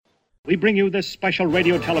We bring you this special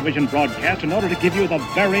radio television broadcast in order to give you the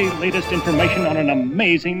very latest information on an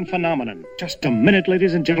amazing phenomenon. Just a minute,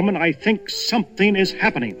 ladies and gentlemen. I think something is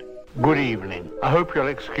happening. Good evening. I hope you'll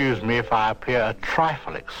excuse me if I appear a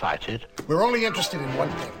trifle excited. We're only interested in one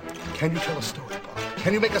thing. Can you tell a story, Bob?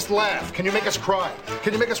 Can you make us laugh? Can you make us cry?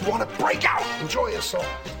 Can you make us want to break out? Enjoy yourself.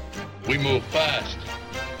 We move fast.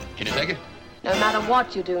 Can you take it? No matter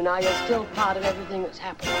what you do now, you're still part of everything that's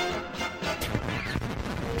happening.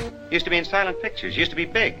 Used to be in silent pictures, used to be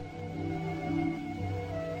big.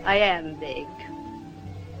 I am big.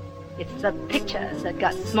 It's the pictures that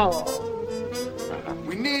got small.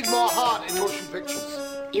 We need more heart in motion pictures.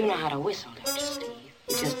 You know how to whistle, don't you, Steve?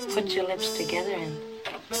 You just put your lips together and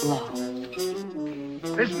blow.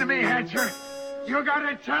 Listen to me, Hatcher. You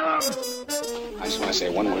gotta tell him. I just want to say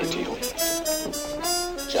one word to you.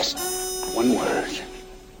 Just one word.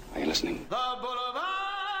 Are you listening? The Boulevard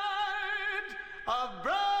of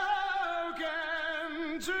Broken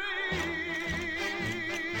Dreams.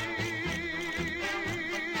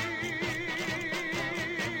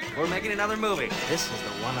 We're making another movie. This is the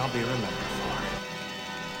one I'll be remembered for.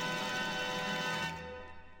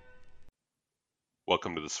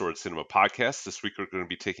 Welcome to the Sword Cinema Podcast. This week we're going to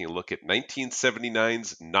be taking a look at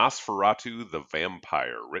 1979's Nosferatu the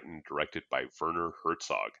Vampire, written and directed by Werner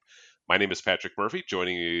Herzog. My name is Patrick Murphy.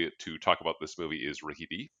 Joining me to talk about this movie is Ricky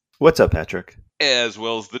D. What's up, Patrick? As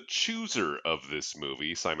well as the chooser of this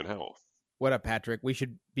movie, Simon Howell. What up, Patrick? We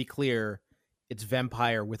should be clear. It's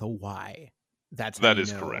vampire with a Y. That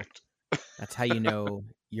is correct. That's how you know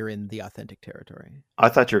you're in the authentic territory. I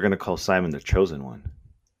thought you were going to call Simon the Chosen One.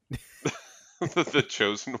 The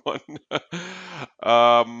Chosen One.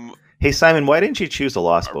 Hey, Simon, why didn't you choose the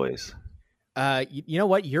Lost Boys? You know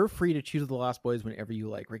what? You're free to choose the Lost Boys whenever you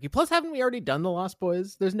like, Ricky. Plus, haven't we already done the Lost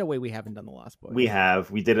Boys? There's no way we haven't done the Lost Boys. We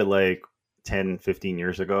have. We did it like 10, 15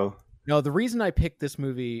 years ago. No, the reason I picked this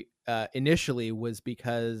movie initially was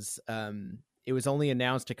because it was only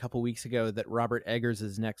announced a couple weeks ago that Robert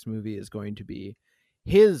Eggers' next movie is going to be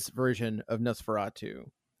his version of Nosferatu,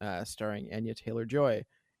 starring Anya Taylor-Joy.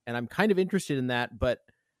 And I'm kind of interested in that, but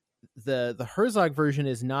the Herzog version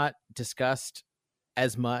is not discussed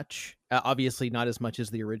as much. Obviously not as much as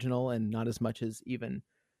the original and not as much as even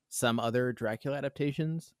some other Dracula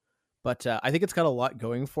adaptations. But I think it's got a lot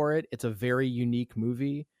going for it. It's a very unique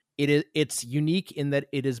movie. It's unique in that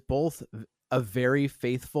it is both a very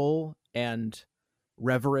faithful and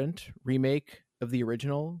reverent remake of the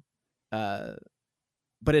original, but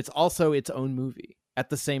it's also its own movie at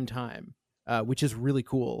the same time. Which is really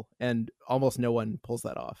cool, and almost no one pulls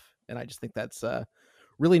that off. And I just think that's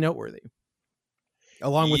really noteworthy,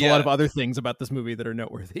 along with a lot of other things about this movie that are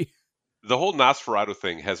noteworthy. The whole Nosferatu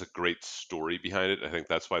thing has a great story behind it. I think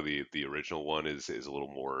that's why the original one is a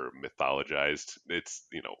little more mythologized. It's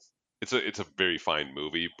it's a very fine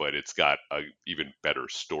movie, but it's got a even better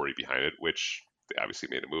story behind it, which they obviously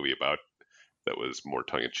made a movie about. That was more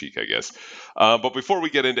tongue-in-cheek, I guess. But before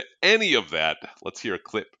we get into any of that, let's hear a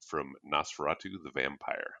clip from Nosferatu the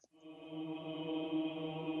Vampire.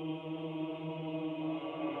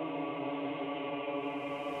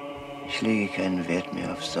 Ich lege keinen Wert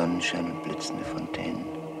mehr auf Sonnenschein und blitzende Fontänen,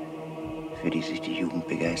 für die sich die Jugend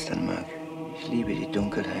begeistern mag. Ich liebe die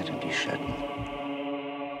Dunkelheit und die Schatten.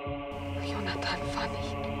 Jonathan, fahr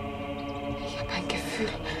nicht. Ich habe ein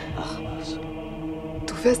Gefühl. Ach was.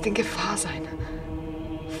 Du wirst in Gefahr sein.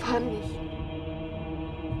 Fahr nicht.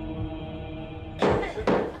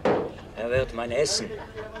 Er wird mein Essen.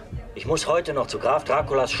 Ich muss heute noch zu Graf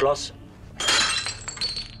Draculas Schloss.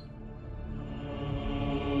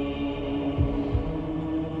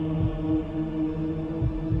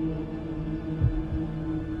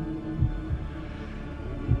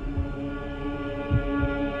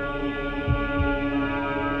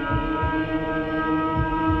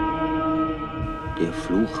 Der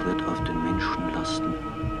Fluch wird auf den Menschen lasten.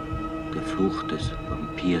 Der Fluch des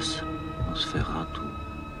Vampirs Nosferatu.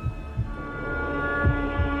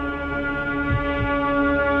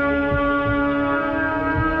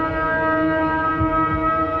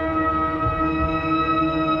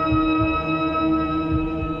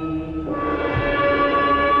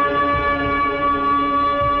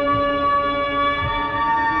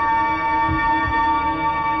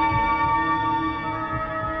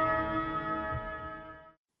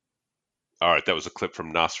 All right, that was a clip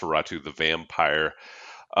from Nosferatu the Vampire.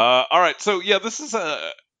 All right, so yeah, this is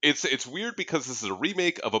it's weird because this is a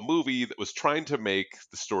remake of a movie that was trying to make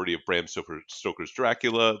the story of Bram Stoker's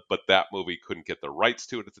Dracula, but that movie couldn't get the rights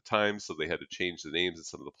to it at the time, so they had to change the names and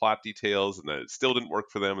some of the plot details, and then it still didn't work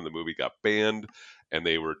for them, and the movie got banned, and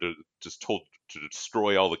they were just told to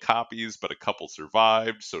destroy all the copies, but a couple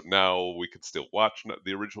survived, so now we can still watch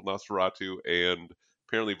the original Nosferatu, and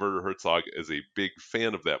apparently Werner Herzog is a big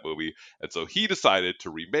fan of that movie, and so he decided to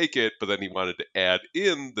remake it, but then he wanted to add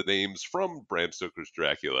in the names from Bram Stoker's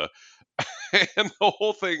Dracula. And the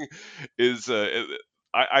whole thing is,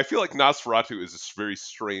 I feel like Nosferatu is a very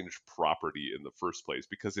strange property in the first place,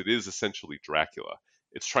 because it is essentially Dracula.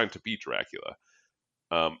 It's trying to be Dracula.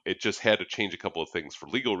 It just had to change a couple of things for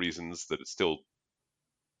legal reasons that it still,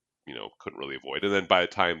 couldn't really avoid. And then by the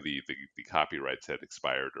time the copyrights had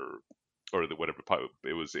expired, or the whatever,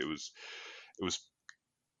 it was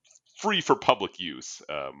free for public use.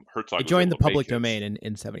 Herzog it joined the public domain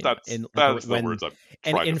in 70. That's the words I'm trying to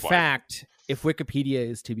find. And in fact, if Wikipedia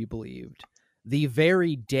is to be believed, the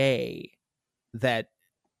very day that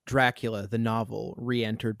Dracula, the novel,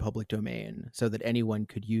 re-entered public domain so that anyone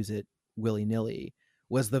could use it willy-nilly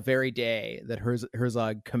was the very day that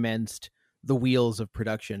Herzog commenced the wheels of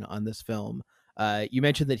production on this film. You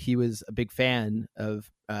mentioned that he was a big fan of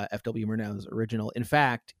F.W. Murnau's original. In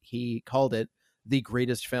fact, he called it the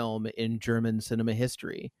greatest film in German cinema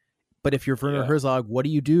history. But if you're Werner Herzog, what do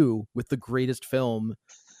you do with the greatest film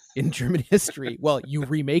in German history? Well, you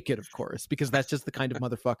remake it, of course, because that's just the kind of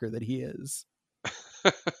motherfucker that he is.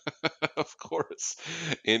 Of course.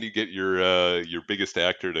 And you get your biggest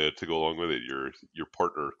actor to go along with it, your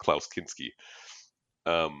partner Klaus Kinski.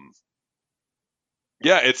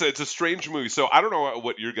 Yeah, it's a strange movie. So I don't know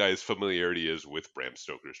what your guys' familiarity is with Bram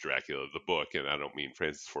Stoker's Dracula, the book, and I don't mean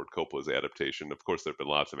Francis Ford Coppola's adaptation. Of course, there have been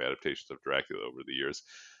lots of adaptations of Dracula over the years,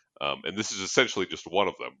 and this is essentially just one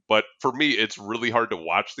of them. But for me, it's really hard to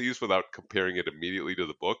watch these without comparing it immediately to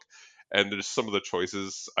the book. And there's some of the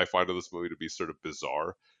choices I find in this movie to be sort of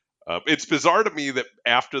bizarre. It's bizarre to me that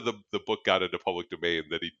after the book got into public domain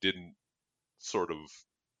that he didn't sort of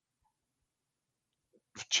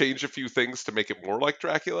change a few things to make it more like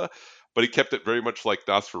Dracula, but he kept it very much like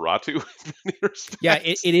Nosferatu in many respects. Yeah,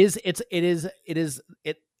 it is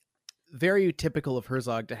very typical of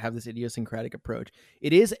Herzog to have this idiosyncratic approach.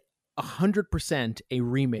 It is 100% a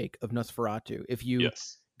remake of Nosferatu. If you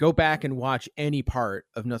go back and watch any part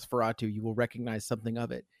of Nosferatu, you will recognize something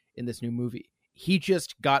of it in this new movie. He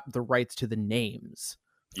just got the rights to the names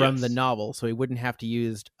from the novel, so he wouldn't have to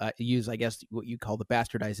use, I guess, what you call the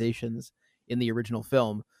bastardizations in the original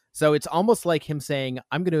film. So it's almost like him saying,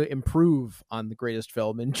 I'm going to improve on the greatest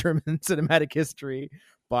film in German cinematic history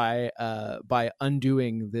by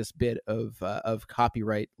undoing this bit of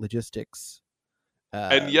copyright logistics.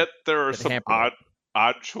 And yet there are some odd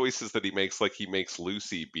choices that he makes, like he makes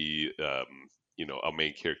Lucy be a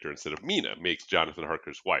main character instead of Mina, makes Jonathan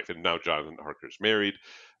Harker's wife, and now Jonathan Harker's married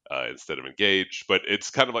instead of engaged. But it's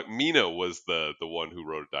kind of like Mina was the one who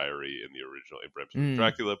wrote a diary in the original Bram Stoker's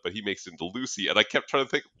Dracula, but he makes it into Lucy, and I kept trying to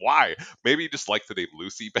think why. Maybe he just liked the name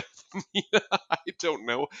Lucy better than Mina. I don't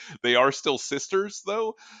know. They are still sisters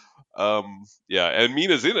though. And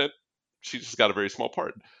Mina's in it. She just got a very small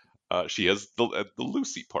part. She has the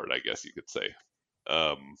Lucy part, I guess you could say.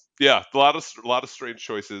 A lot of strange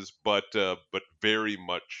choices, but very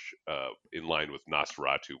much in line with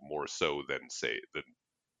Nosferatu, more so than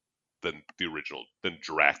the original, than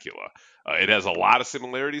Dracula. It has a lot of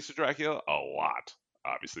similarities to Dracula, a lot.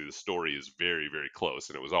 Obviously, the story is very, very close,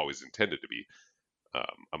 and it was always intended to be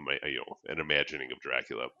an imagining of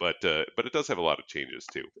Dracula. But it does have a lot of changes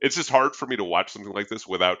too. It's just hard for me to watch something like this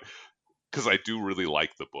because I do really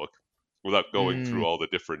like the book, without going through all the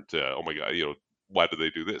different. Oh my God, why did they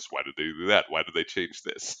do this? Why did they do that? Why did they change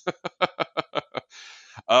this?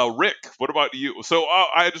 Rick, what about you? So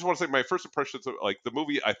I just want to say my first impressions of the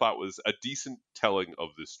movie I thought was a decent telling of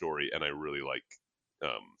this story, and I really like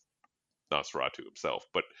Nosferatu himself.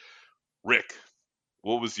 But Rick,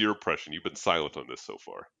 what was your impression? You've been silent on this so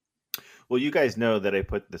far. Well, you guys know that I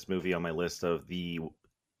put this movie on my list of the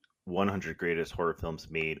 100 greatest horror films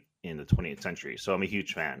made in the 20th century. So I'm a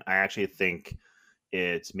huge fan. I actually think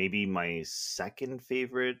it's maybe my second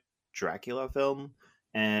favorite Dracula film.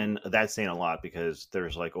 And that's saying a lot because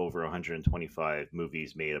there's over 125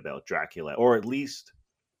 movies made about Dracula, or at least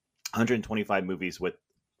 125 movies with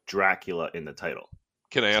Dracula in the title.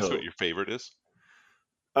 Can I ask what your favorite is?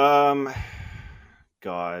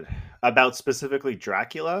 God, about specifically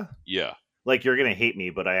Dracula? Yeah. like you're gonna hate me,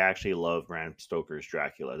 but I actually love Bram Stoker's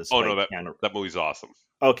Dracula. Oh no, that movie's awesome.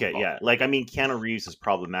 Okay, yeah. Like, I mean, Keanu Reeves is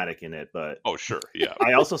problematic in it, but oh sure, yeah.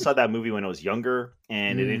 I also saw that movie when I was younger,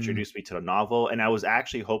 and it introduced me to the novel. And I was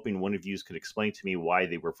actually hoping one of you could explain to me why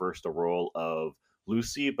they reversed the role of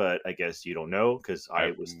Lucy, but I guess you don't know because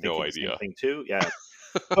I was thinking the same thing too. Yeah,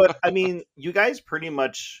 but I mean, you guys pretty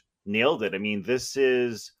much nailed it. I mean, this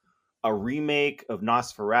is a remake of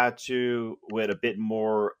Nosferatu with a bit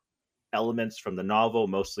more elements from the novel,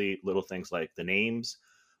 mostly little things like the names.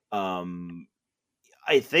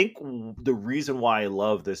 I think the reason why I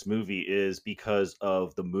love this movie is because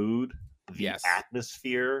of the mood, the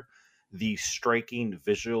atmosphere, the striking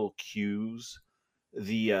visual cues,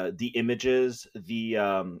 the images,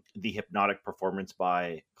 the hypnotic performance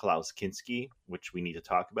by Klaus Kinski, which we need to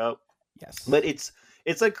talk about. Yes, but it's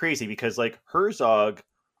like crazy because like Herzog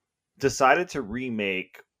decided to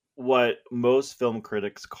remake what most film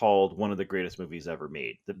critics called one of the greatest movies ever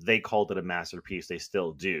made. They called it a masterpiece. They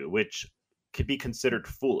still do, which could be considered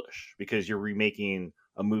foolish because you're remaking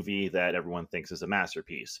a movie that everyone thinks is a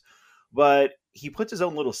masterpiece. But he puts his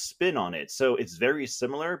own little spin on it. So it's very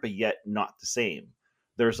similar, but yet not the same.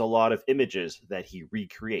 There's a lot of images that he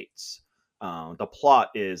recreates. The plot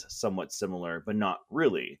is somewhat similar, but not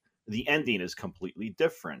really. The ending is completely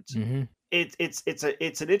different. Mm-hmm. It's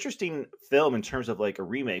an interesting film in terms of like a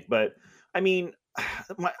remake, but I mean,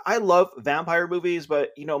 I love vampire movies, but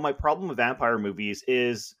you know, my problem with vampire movies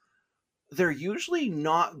is they're usually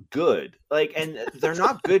not good. Like, and they're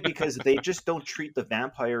not good because they just don't treat the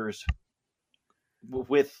vampires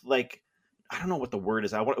with like, I don't know what the word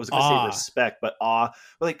is. I was going to say respect, but awe.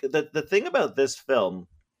 But like the thing about this film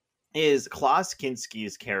is Klaus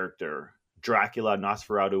Kinski's character, Dracula,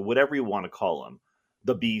 Nosferatu, whatever you want to call him,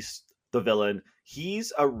 the beast, the villain,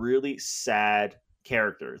 he's a really sad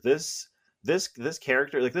character. This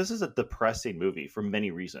character, like, this is a depressing movie for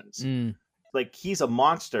many reasons. Like, he's a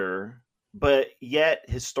monster, but yet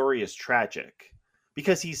his story is tragic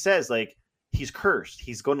because he says like he's cursed,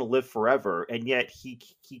 he's going to live forever, and yet he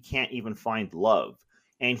can't even find love,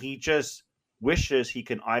 and he just wishes he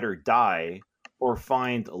can either die or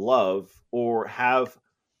find love or have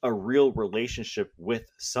a real relationship with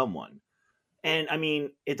someone. And I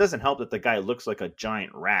mean, it doesn't help that the guy looks like a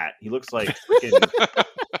giant rat. He looks like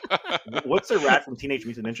what's the rat from Teenage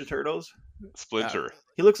Mutant Ninja Turtles? Splinter.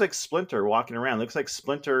 He looks like Splinter walking around. Looks like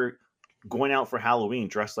Splinter going out for Halloween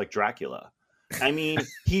dressed like Dracula. I mean,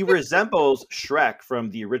 he resembles Shrek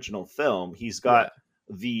from the original film. He's got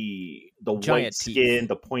the white skin,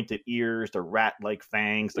 the pointed ears, the rat-like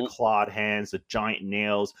fangs, the clawed hands, the giant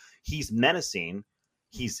nails. He's menacing.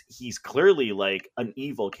 He's clearly like an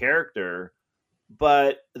evil character,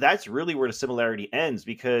 but that's really where the similarity ends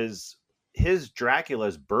because his Dracula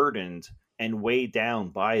is burdened and weighed down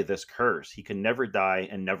by this curse. He can never die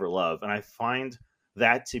and never love. And I find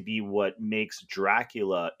that to be what makes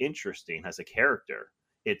Dracula interesting as a character.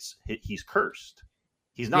 He's cursed.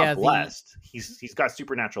 He's not blessed. He's got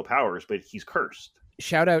supernatural powers, but he's cursed.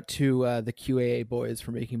 Shout out to the QAA boys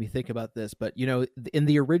for making me think about this. But, you know, in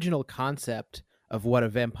the original concept of what a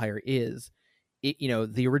vampire is,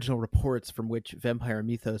 the original reports from which vampire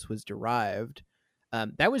mythos was derived,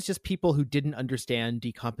 that was just people who didn't understand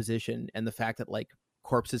decomposition and the fact that like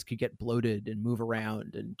corpses could get bloated and move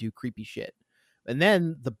around and do creepy shit. And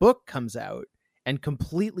then the book comes out and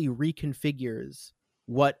completely reconfigures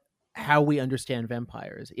how we understand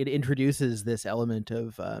vampires. It introduces this element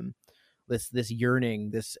of this yearning,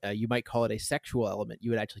 this you might call it a sexual element. You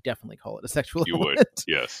would actually definitely call it a sexual element. Would,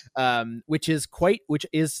 yes. Which is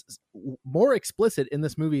more explicit in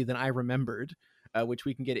this movie than I remembered, which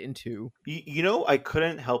we can get into. You know, I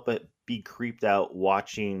couldn't help but be creeped out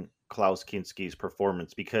watching Klaus Kinski's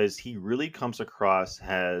performance because he really comes across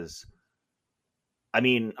as, I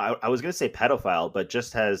mean, I was going to say pedophile, but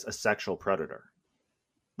just as a sexual predator.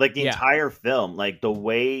 Like the entire film, like the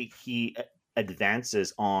way he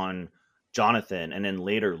advances on Jonathan and then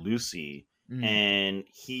later Lucy, and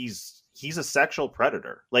he's a sexual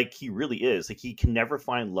predator. Like he really is. Like he can never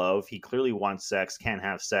find love. He clearly wants sex, can't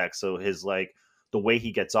have sex. So his like the way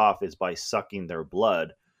he gets off is by sucking their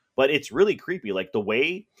blood. But it's really creepy. Like the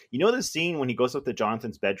way, you know, the scene when he goes up to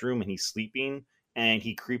Jonathan's bedroom and he's sleeping and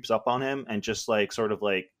he creeps up on him and just like sort of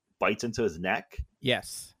like bites into his neck.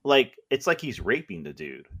 Yes. Like it's like he's raping the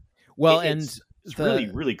dude. Well, it's really,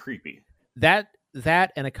 really creepy. That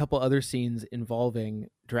and a couple other scenes involving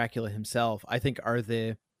Dracula himself, I think are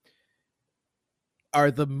the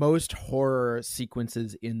most horror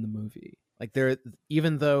sequences in the movie. Like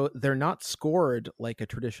even though they're not scored like a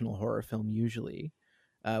traditional horror film usually,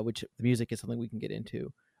 which the music is something we can get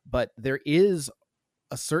into, but there is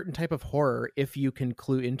a certain type of horror if you can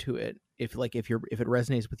clue into it, if it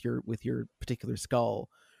resonates with your particular skull,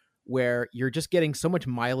 where you're just getting so much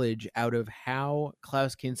mileage out of how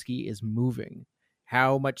Klaus Kinski is moving,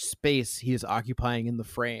 how much space he is occupying in the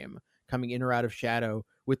frame, coming in or out of shadow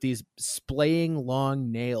with these splaying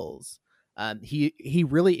long nails. He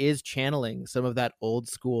really is channeling some of that old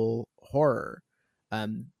school horror.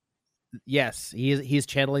 Yes, he's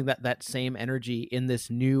channeling that same energy in this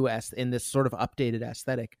in this sort of updated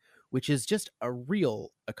aesthetic, which is just a real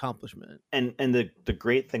accomplishment. And the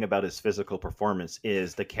great thing about his physical performance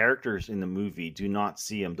is the characters in the movie do not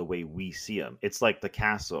see him the way we see him. It's like the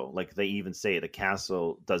castle, like they even say the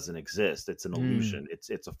castle doesn't exist. It's an illusion.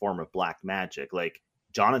 It's a form of black magic. Like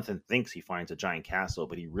Jonathan thinks he finds a giant castle,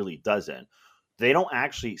 but he really doesn't. They don't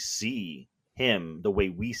actually see him the way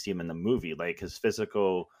we see him in the movie. Like his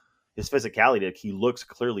physicality, like he looks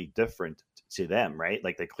clearly different to them, right?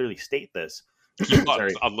 Like they clearly state this.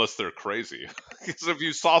 Unless they're crazy. Because if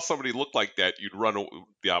you saw somebody look like that, you'd run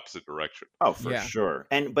the opposite direction. Oh, for sure.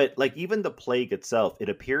 But like even the plague itself, it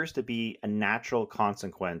appears to be a natural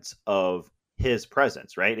consequence of his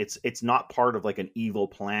presence, right? It's not part of like an evil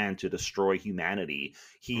plan to destroy humanity.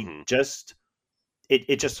 He just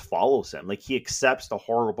it just follows him. Like he accepts the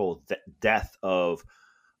horrible death of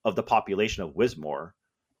the population of Wismore.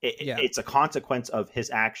 It's a consequence of his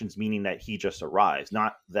actions, meaning that he just arrives,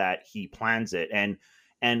 not that he plans it. And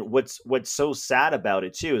what's so sad about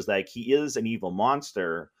it too is like he is an evil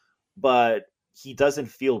monster, but he doesn't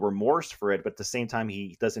feel remorse for it. But at the same time,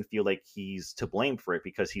 he doesn't feel like he's to blame for it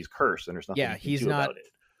because he's cursed and there's nothing he can do about it.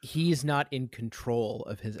 He's not in control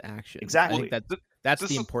of his actions. Exactly. I think that's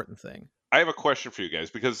the important thing. I have a question for you guys,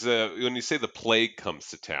 because when you say the plague comes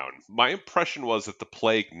to town, my impression was that the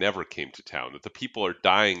plague never came to town, that the people are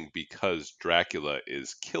dying because Dracula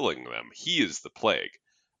is killing them. He is the plague.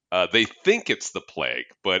 They think it's the plague,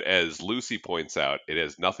 but as Lucy points out, it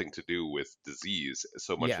has nothing to do with disease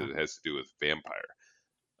so much as it has to do with vampire.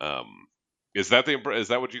 Is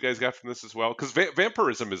that what you guys got from this as well? Because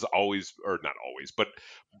vampirism is always, or not always, but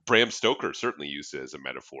Bram Stoker certainly used it as a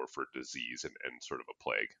metaphor for disease and sort of a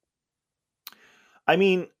plague. I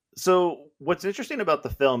mean, so what's interesting about the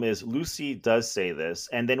film is Lucy does say this,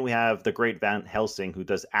 and then we have the great Van Helsing, who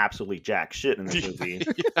does absolutely jack shit in this movie.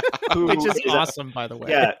 Which is awesome, by the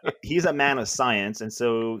way. Yeah, he's a man of science, and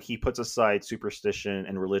so he puts aside superstition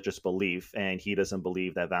and religious belief, and he doesn't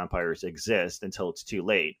believe that vampires exist until it's too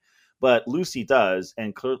late. But Lucy does,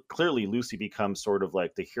 and clearly Lucy becomes sort of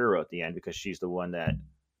like the hero at the end, because she's the one that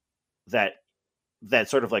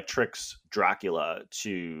sort of like tricks Dracula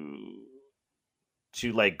to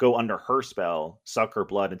like go under her spell, suck her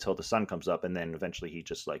blood until the sun comes up, and then eventually he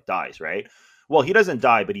just like dies, right? Well, he doesn't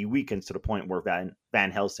die, but he weakens to the point where Van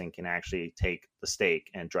Helsing can actually take the stake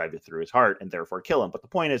and drive it through his heart and therefore kill him. But the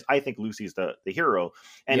point is, I think Lucy's the hero.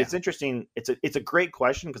 And it's interesting. It's a great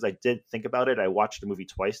question, because I did think about it. I watched the movie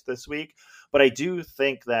twice this week, but I do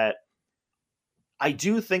think that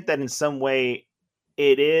in some way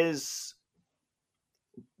it is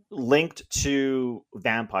linked to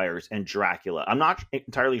vampires and Dracula. I'm not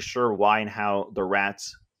entirely sure why and how the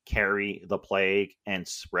rats carry the plague and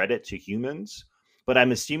spread it to humans, but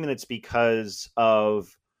I'm assuming it's because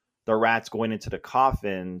of the rats going into the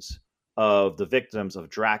coffins of the victims of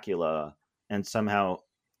Dracula and somehow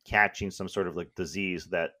catching some sort of like disease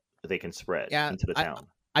that they can spread into the town.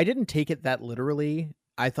 I didn't take it that literally.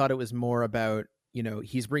 I thought it was more about,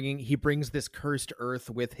 he brings this cursed earth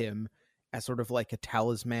with him as sort of like a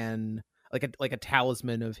talisman, like a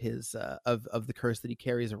talisman of his of the curse that he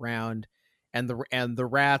carries around, and the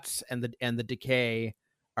rats and the decay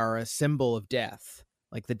are a symbol of death,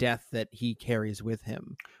 like the death that he carries with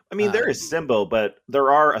him. I mean, they're a symbol, but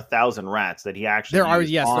there are 1,000 rats that he actually there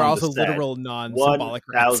are also literal non-symbolic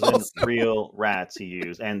rats. 1,000 real rats he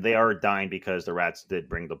used, and they are dying because the rats did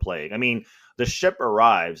bring the plague. I mean, the ship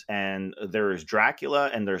arrives, and there's Dracula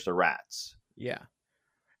and there's the rats. Yeah.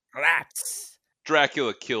 Rats.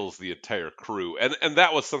 Dracula kills the entire crew, and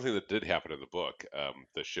that was something that did happen in the book.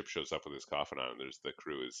 The ship shows up with his coffin on, and the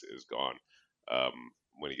crew is gone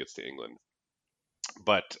when he gets to England.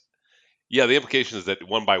 But yeah, the implication is that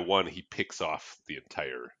one by one he picks off the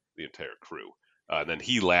entire crew, and then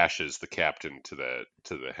he lashes the captain to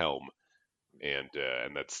the helm, and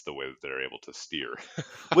that's the way that they're able to steer.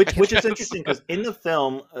 Which is interesting, because in the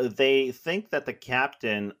film they think that the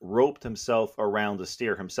captain roped himself around the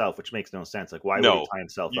steer himself, which makes no sense. Like, why would he tie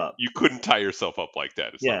himself up? You couldn't tie yourself up like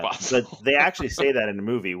that. It's not possible. But they actually say that in the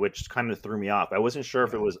movie, which kind of threw me off. I wasn't sure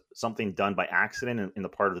if it was something done by accident in the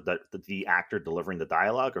part of the actor delivering the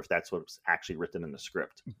dialogue, or if that's what's actually written in the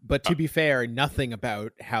script. But to be fair, nothing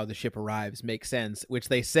about how the ship arrives makes sense, which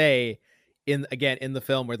they say in the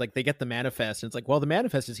film, where like they get the manifest and it's like, well, the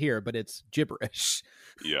manifest is here, but it's gibberish.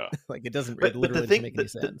 Yeah. Like it doesn't make any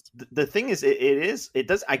sense. The thing is, it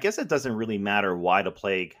does. I guess it doesn't really matter why the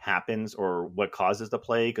plague happens or what causes the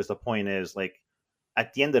plague, because the point is, like,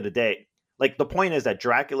 at the end of the day, like, the point is that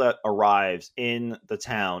Dracula arrives in the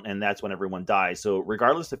town and that's when everyone dies. So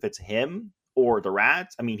regardless if it's him or the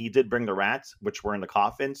rats, I mean, he did bring the rats, which were in the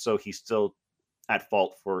coffin, so he's still at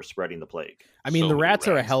fault for spreading the plague. I mean, the rats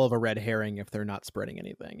are a hell of a red herring if they're not spreading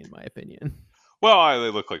anything, in my opinion. Well, they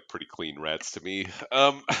look like pretty clean rats to me.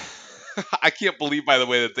 I can't believe, by the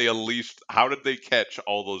way, that they unleashed. How did they catch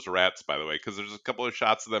all those rats, by the way? Because there's a couple of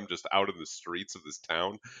shots of them just out in the streets of this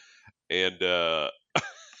town, and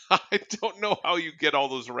I don't know how you get all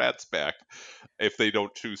those rats back if they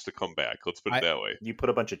don't choose to come back. Let's put it that way. You put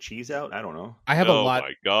a bunch of cheese out? I don't know. I have a lot. Oh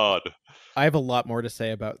my god! I have a lot more to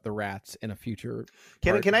say about the rats in a future.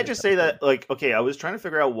 Can I just say that, like, okay, I was trying to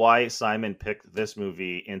figure out why Simon picked this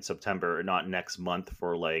movie in September, not next month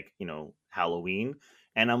for, like, you know, Halloween.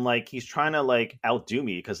 And I'm like, he's trying to, like, outdo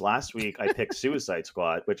me, because last week I picked Suicide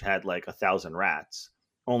Squad, which had like 1,000 rats.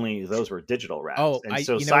 Only those were digital rats.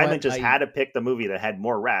 So Simon just had to pick the movie that had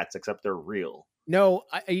more rats, except they're real. No,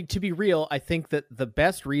 to be real, I think that the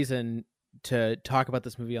best reason to talk about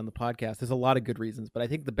this movie on the podcast, there's a lot of good reasons, but I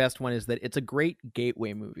think the best one is that it's a great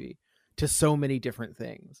gateway movie to so many different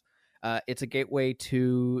things. It's a gateway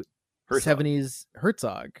to Herzog. 70s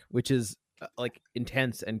Herzog, which is like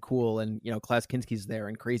intense and cool, and, you know, Klaus Kinski's there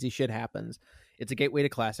and crazy shit happens. It's a gateway to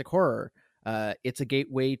classic horror. It's a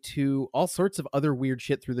gateway to all sorts of other weird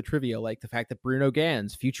shit through the trivia, like the fact that Bruno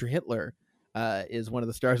Ganz, future Hitler, is one of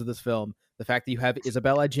the stars of this film. The fact that you have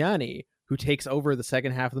Isabelle Adjani, who takes over the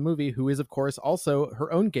second half of the movie, who is, of course, also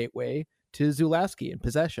her own gateway to Zulawski and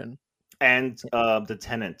Possession. And The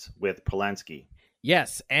Tenant with Polanski.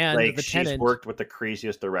 Yes, and like, The Tenant. She's worked with the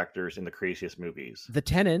craziest directors in the craziest movies. The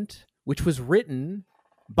Tenant, which was written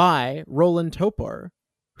by Roland Topor,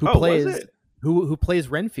 who plays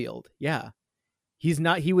Renfield. Yeah.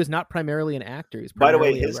 He was not primarily an actor. By the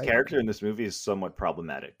way, his character in this movie is somewhat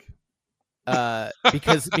problematic.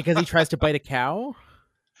 Because he tries to bite a cow?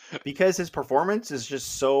 Because his performance is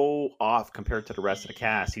just so off compared to the rest of the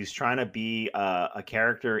cast. He's trying to be a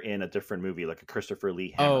character in a different movie, like a Christopher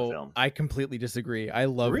Lee Hammer film. I completely disagree. I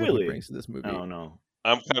love what he brings to this movie. Oh, no.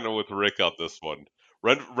 I'm kind of with Rick on this one.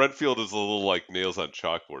 Renfield is a little like nails on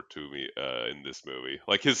chalkboard to me in this movie.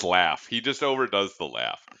 Like, his laugh. He just overdoes the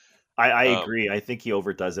laugh. I agree. I think he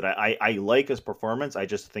overdoes it. I like his performance. I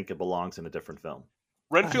just think it belongs in a different film.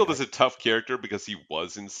 Renfield is a tough character because he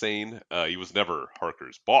was insane. He was never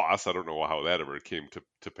Harker's boss. I don't know how that ever came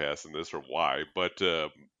to pass in this or why, but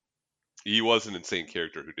he was an insane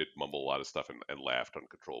character who did mumble a lot of stuff and laughed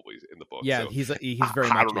uncontrollably in the book. Yeah, so, he's very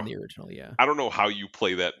much in the original. Yeah, I don't know how you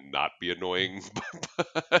play that and not be annoying,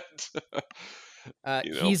 but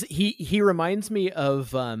you know. He reminds me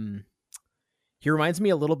of he reminds me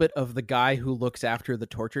a little bit of the guy who looks after the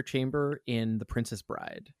torture chamber in The Princess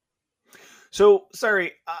Bride. So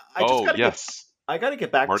sorry, I gotta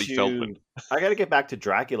get back Marty to Feldman. I gotta get back to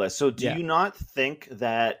Dracula. So do you not think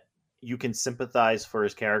that you can sympathize for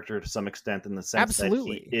his character to some extent in the sense that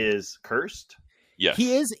he is cursed? Yes,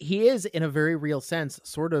 he is in a very real sense,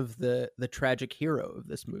 sort of the tragic hero of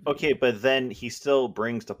this movie. Okay, but then he still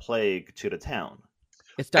brings the plague to the town.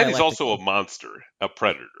 And he's also a monster, a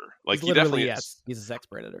predator. Like, he definitely is. He's a sex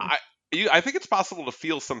predator. I think it's possible to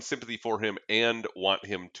feel some sympathy for him and want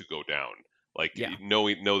him to go down. Like,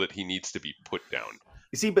 know that he needs to be put down.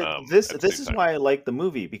 You see, but this is why I like the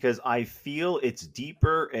movie, because I feel it's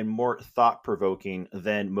deeper and more thought-provoking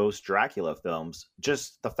than most Dracula films.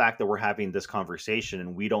 Just the fact that we're having this conversation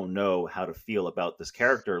and we don't know how to feel about this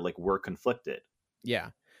character, like, we're conflicted. Yeah.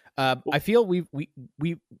 I feel we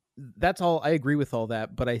that's all. I agree with all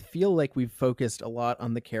that, but I feel like we've focused a lot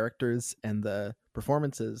on the characters and the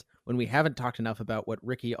performances when we haven't talked enough about what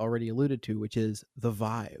Ricky already alluded to, which is the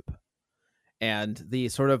vibe and the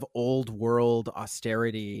sort of old world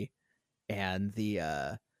austerity and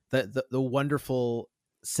the wonderful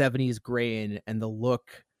 70s grain and the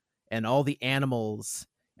look and all the animals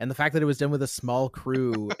And the fact that it was done with a small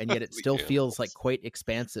crew and yet it still animals. feels like quite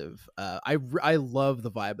expansive. I love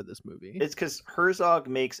the vibe of this movie. It's because Herzog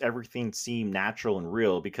makes everything seem natural and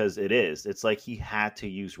real, because it is. It's like he had to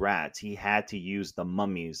use rats. He had to use the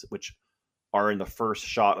mummies, which are in the first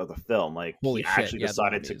shot of the film. Like, Holy he shit, actually yeah, the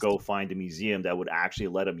decided to mummies. go find a museum that would actually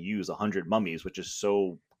let him use 100 mummies, which is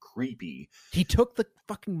so creepy. He took the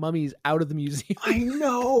fucking mummies out of the museum. I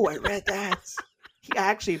know, I read that. He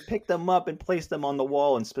actually picked them up and placed them on the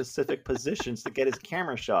wall in specific positions to get his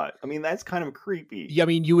camera shot. I mean, that's kind of creepy. Yeah, I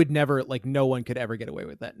mean, you would never, like, no one could ever get away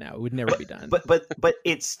with that now. It would never be done. But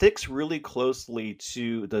it sticks really closely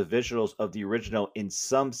to the visuals of the original in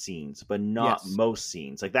some scenes, but not Yes. most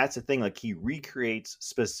scenes. Like, that's the thing. Like, he recreates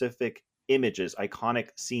specific images, iconic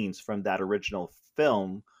scenes from that original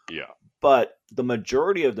film. Yeah. But the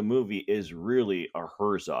majority of the movie is really a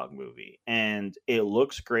Herzog movie, and it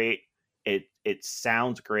looks great. It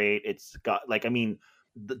sounds great. It's got, like, I mean,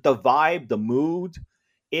 the vibe, the mood.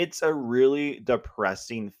 It's a really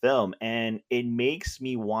depressing film, and it makes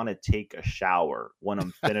me want to take a shower when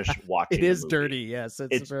I'm finished watching. It is the movie. dirty, yes.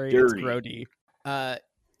 It's very dirty. It's grody.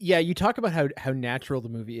 Yeah, you talk about how natural the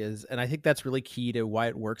movie is, and I think that's really key to why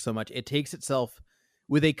it works so much. It takes itself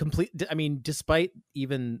with a complete, I mean, despite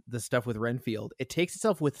even the stuff with Renfield, it takes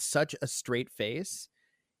itself with such a straight face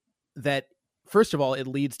that, first of all, it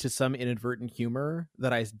leads to some inadvertent humor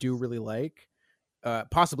that I do really like,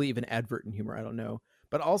 possibly even advertent humor, I don't know.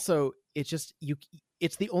 But also, it's just,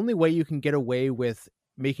 it's the only way you can get away with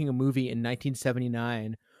making a movie in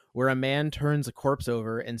 1979 where a man turns a corpse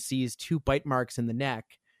over and sees 2 bite marks in the neck,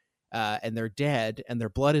 and they're dead and their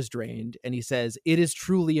blood is drained, and he says, "It is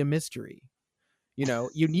truly a mystery." You know,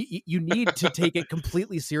 you need to take it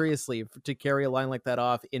completely seriously to carry a line like that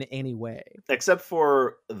off in any way. Except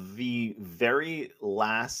for the very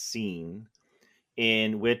last scene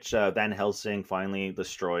in which Van Helsing finally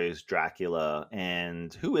destroys Dracula,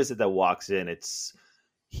 and who is it that walks in?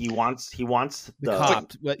 He wants the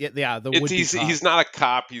cop. The would-be cop. He's not a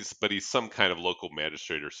cop. He's some kind of local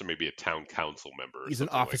magistrate, or some maybe a town council member. He's an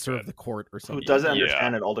officer of the court or something. Who doesn't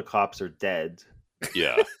understand that all the cops are dead.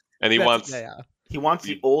 Yeah, and he wants. He wants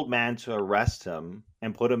the old man to arrest him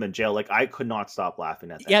and put him in jail. Like, I could not stop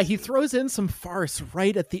laughing at that. Yeah, he throws in some farce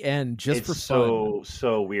right at the end just for fun.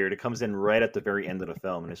 So weird. It comes in right at the very end of the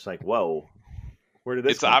film, and it's like, whoa, where did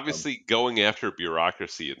this? It's obviously going after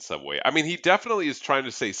bureaucracy in some way. I mean, he definitely is trying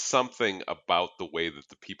to say something about the way that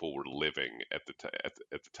the people were living at the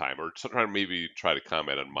time, or trying to maybe try to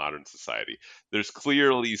comment on modern society. There's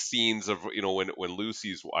clearly scenes of, you know, when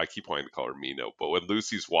Lucy's, I keep wanting to call her Mino, but when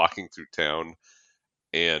Lucy's walking through town,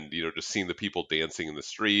 and, you know, just seeing the people dancing in the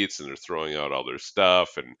streets, and they're throwing out all their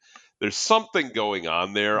stuff, and there's something going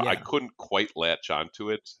on there. Yeah. I couldn't quite latch onto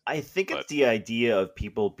it. I think it's the idea of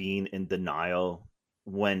people being in denial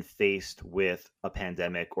when faced with a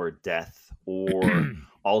pandemic or death, or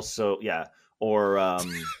also,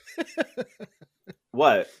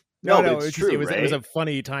 what? No, it's true. It right? was a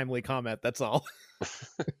funny, timely comment. That's all.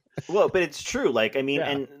 Well, but it's true. Like, I mean, Yeah.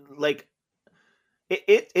 and like,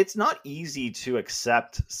 it's not easy to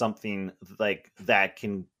accept something like that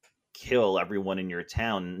can kill everyone in your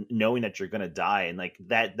town, knowing that you're going to die. And like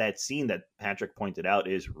that scene that Patrick pointed out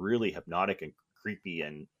is really hypnotic and creepy,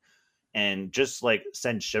 and just like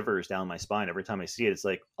sends shivers down my spine every time I see it. It's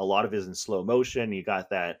like a lot of it is in slow motion. You got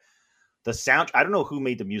the sound. I don't know who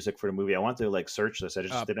made the music for the movie. I want to like search this. I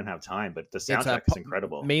just didn't have time, but the soundtrack is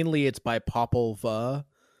incredible. Mainly it's by Popol Vuh.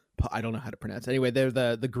 I don't know how to pronounce it. Anyway, they're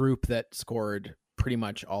the group that scored pretty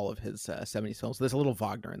much all of his 70s films. So there's a little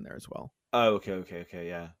Wagner in there as well. Oh, okay,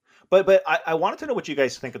 yeah. But I wanted to know what you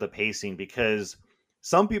guys think of the pacing, because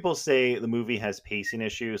some people say the movie has pacing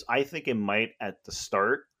issues. I think it might at the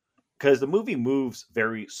start, because the movie moves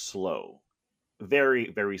very slow,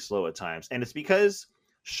 very, very slow at times. And it's because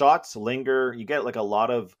shots linger. You get like a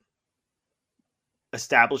lot of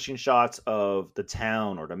establishing shots of the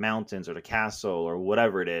town or the mountains or the castle or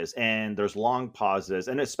whatever it is, and there's long pauses,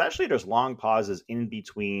 and especially there's long pauses in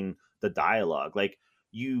between the dialogue. Like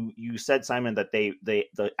you said, Simon, that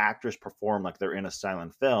the actors perform like they're in a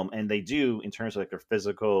silent film, and they do in terms of like their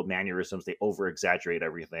physical mannerisms. They over exaggerate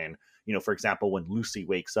everything, you know, for example, when Lucy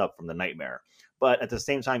wakes up from the nightmare. But at the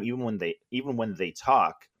same time, even when they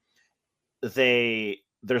talk,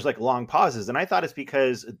 there's like long pauses, and I thought it's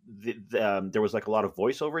because there was like a lot of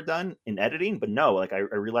voiceover done in editing, but no, like I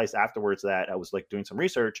realized afterwards that I was like doing some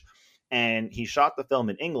research, and he shot the film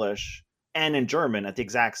in English and in German at the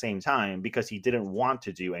exact same time because he didn't want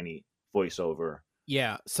to do any voiceover.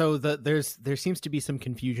 Yeah, so there seems to be some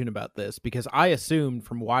confusion about this, because I assumed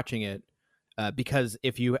from watching it, because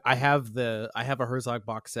I have a Herzog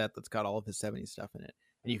box set that's got all of his 70s stuff in it.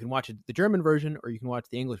 and you can watch the German version or you can watch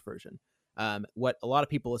the English version. What a lot of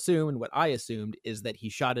people assume, and what I assumed, is that he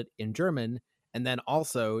shot it in German and then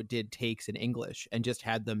also did takes in English and just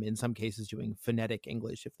had them in some cases doing phonetic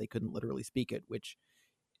English if they couldn't literally speak it, which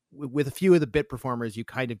with a few of the bit performers, you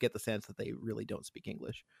kind of get the sense that they really don't speak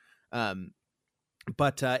English.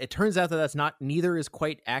 But it turns out that neither is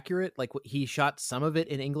quite accurate. Like, he shot some of it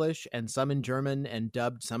in English and some in German and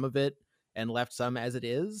dubbed some of it and left some as it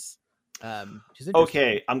is.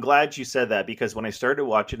 Okay, I'm glad you said that, because when I started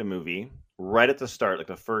watching the movie, right at the start, like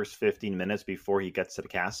the first 15 minutes before he gets to the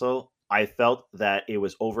castle, I felt that it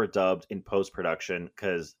was overdubbed in post-production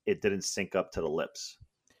because it didn't sync up to the lips.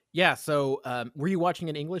 Yeah, so were you watching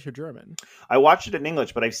in English or German? I watched it in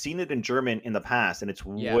English, but I've seen it in German in the past, and it's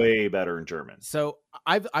way better in German. So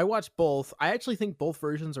I watched both. I actually think both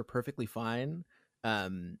versions are perfectly fine.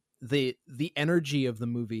 The energy of the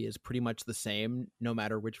movie is pretty much the same, no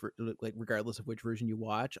matter regardless of which version you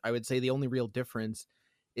watch. I would say the only real difference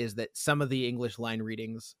is that some of the English line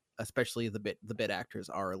readings, especially the bit actors,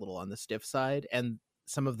 are a little on the stiff side, and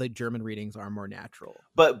some of the German readings are more natural.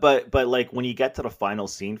 But like when you get to the final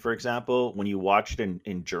scene, for example, when you watch it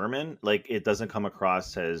in German, like it doesn't come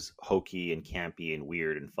across as hokey and campy and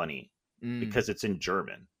weird and funny because it's in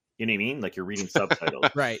German. You know what I mean? Like you're reading subtitles.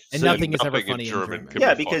 Right. And so nothing is ever funny in German.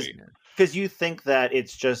 Yeah, because you think that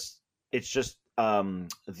it's just the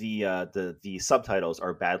subtitles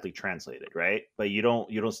are badly translated, right? But you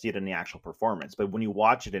don't see it in the actual performance. But when you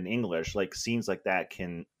watch it in English, like scenes like that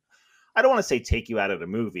can, I don't want to say take you out of the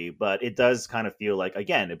movie, but it does kind of feel like,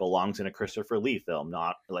 again, it belongs in a Christopher Lee film,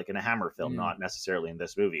 not like in a Hammer film, not necessarily in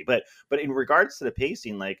this movie. But in regards to the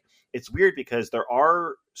pacing, like it's weird because there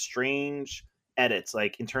are strange edits,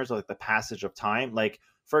 like in terms of like the passage of time. Like,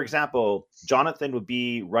 for example, Jonathan would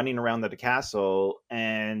be running around the castle,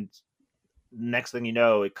 and next thing you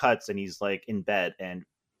know, it cuts and he's like in bed and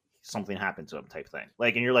something happened to him, type thing.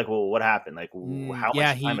 Like, and you're like, well, what happened? Like, how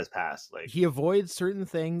much time has passed? Like, he avoids certain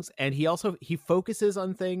things, and he focuses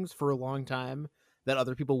on things for a long time that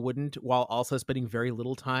other people wouldn't, while also spending very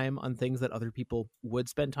little time on things that other people would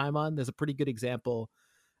spend time on. There's a pretty good example.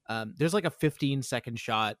 There's like a 15-second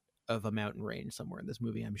shot of a mountain range somewhere in this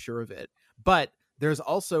movie, I'm sure of it. But there's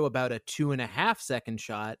also about a 2.5-second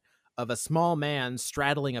shot of a small man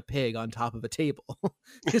straddling a pig on top of a table.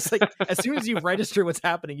 It's like, as soon as you register what's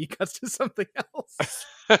happening, he cuts to something else.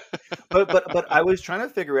 but I was trying to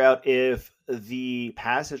figure out if the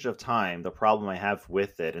passage of time, the problem I have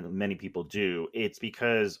with it, and many people do, it's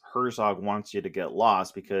because Herzog wants you to get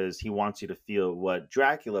lost because he wants you to feel what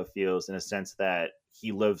Dracula feels, in a sense that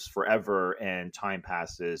he lives forever and time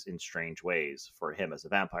passes in strange ways for him as a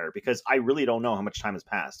vampire. Because I really don't know how much time has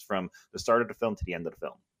passed from the start of the film to the end of the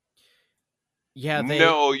film. Yeah,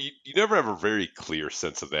 no, you never have a very clear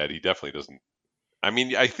sense of that. He definitely doesn't. I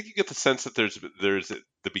mean, I think you get the sense that there's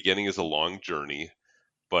the beginning is a long journey,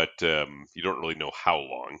 but you don't really know how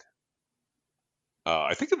long.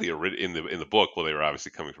 I think in the book, well, they were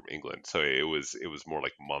obviously coming from England, so it was more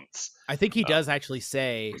like months. I think he does actually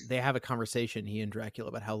say, they have a conversation, he and Dracula,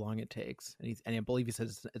 about how long it takes, and I believe he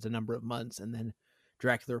says it's a number of months, and then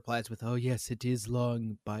Dracula replies with, "Oh yes, it is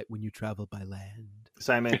long when you travel by land."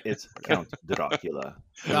 Simon, it's Count Dracula.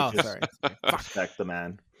 Oh, sorry. Respect the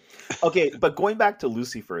man. Okay, but going back to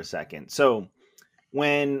Lucy for a second. So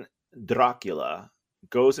when Dracula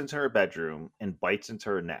goes into her bedroom and bites into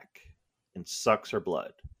her neck and sucks her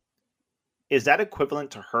blood, is that equivalent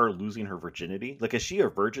to her losing her virginity? Like, is she a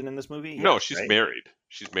virgin in this movie? No, yes, she's right? married.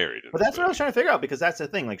 She's married. But that's what I was trying to figure out, because that's the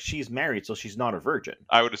thing. Like, she's married, so she's not a virgin.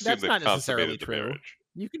 I would assume that's they not consummated necessarily the true. marriage.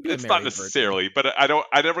 You can be it's not necessarily, virgin. But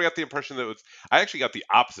I never got the impression that it was. I actually got the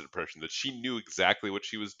opposite impression, that she knew exactly what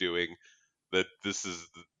she was doing. That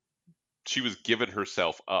she was giving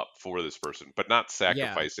herself up for this person, but not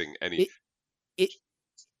sacrificing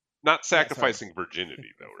not sacrificing virginity,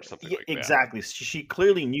 though, or something like that. Exactly. She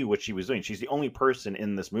clearly knew what she was doing. She's the only person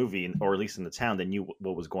in this movie, or at least in the town, that knew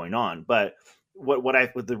what was going on. But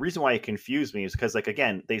the reason why it confused me is because, like,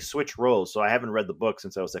 again, they switch roles. So I haven't read the book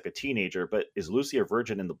since I was like a teenager. But is Lucy a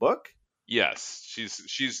virgin in the book? Yes,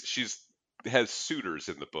 she's has suitors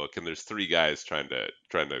in the book, and there's 3 guys trying to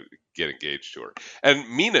get engaged to her. And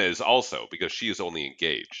Mina is also, because she is only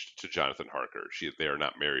engaged to Jonathan Harker. They are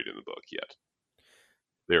not married in the book yet.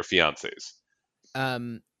 They're fiancés.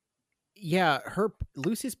 Yeah,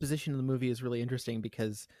 Lucy's position in the movie is really interesting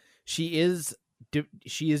because she is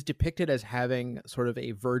depicted as having sort of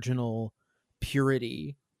a virginal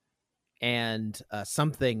purity and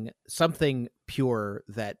something pure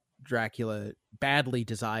that Dracula badly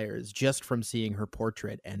desires just from seeing her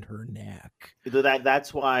portrait and her neck.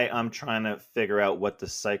 That's why I'm trying to figure out what the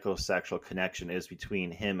psychosexual connection is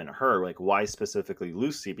between him and her. Like, why specifically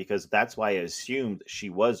Lucy? Because that's why I assumed she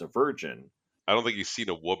was a virgin. I don't think he's seen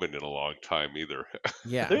a woman in a long time either.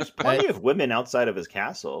 Yeah. There's plenty of women outside of his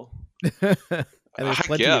castle. And there's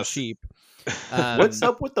plenty of sheep. What's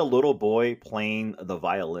up with the little boy playing the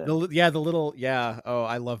violin? Oh,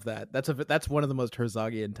 I love that. That's one of the most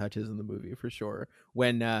Herzogian touches in the movie for sure.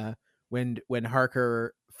 When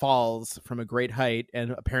Harker falls from a great height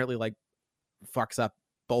and apparently like fucks up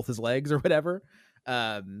both his legs or whatever,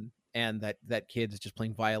 and that kid is just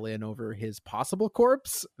playing violin over his possible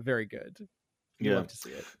corpse. Very good. You love to see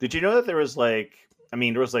it. Did you know that there was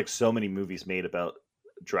so many movies made about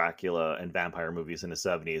Dracula and vampire movies in the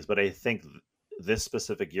 70s, but I think this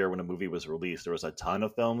specific year when a movie was released, there was a ton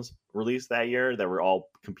of films released that year that were all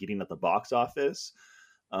competing at the box office.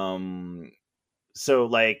 So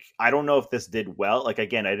like, I don't know if this did well. Like,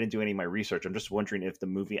 again, I didn't do any of my research. I'm just wondering if the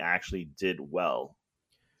movie actually did well.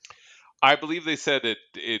 I believe they said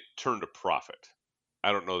it turned a profit.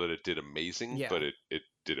 I don't know that it did amazing, but it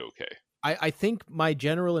did okay. I think my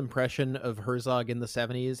general impression of Herzog in the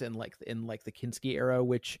 70s and in the Kinski era,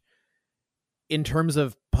 which in terms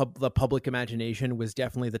of the public imagination was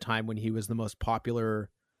definitely the time when he was the most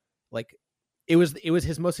popular. Like it was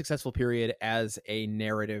his most successful period as a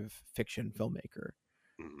narrative fiction filmmaker,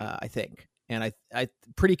 I think. And I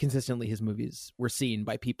pretty consistently his movies were seen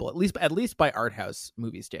by people, at least by art house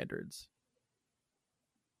movie standards.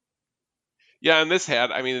 Yeah, and this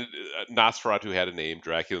had, Nosferatu had a name.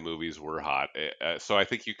 Dracula movies were hot, so I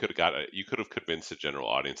think you could have convinced the general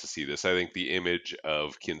audience to see this. I think the image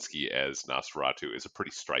of Kinski as Nosferatu is a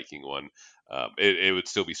pretty striking one. It would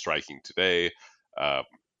still be striking today.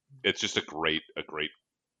 It's just a great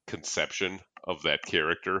conception of that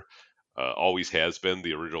character. Always has been.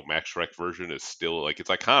 The original Max Schreck version is still it's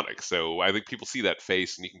iconic. So I think people see that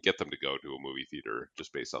face and you can get them to go to a movie theater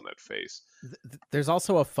just based on that face. There's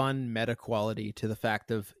also a fun meta quality to the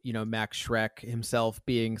fact of, Max Schreck himself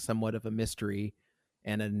being somewhat of a mystery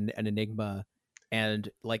and an enigma. And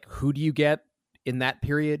like, who do you get in that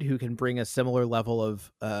period who can bring a similar level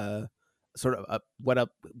of sort of what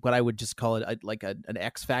I would just call it an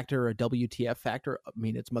X factor, a WTF factor? I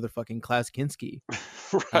mean, it's motherfucking Klaus Kinski.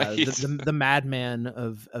 Right. The madman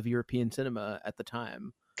of European cinema at the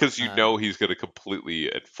time. Because he's going to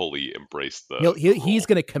completely and fully embrace he's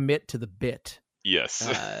going to commit to the bit. Yes.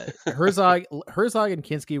 Herzog and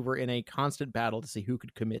Kinski were in a constant battle to see who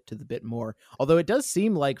could commit to the bit more. Although it does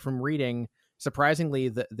seem like, from reading, surprisingly,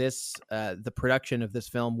 the production of this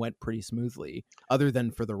film went pretty smoothly, other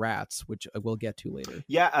than for the rats, which we'll get to later.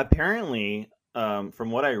 Yeah, apparently, from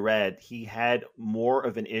what I read, he had more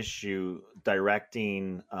of an issue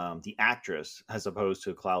directing the actress as opposed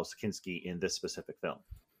to Klaus Kinski in this specific film.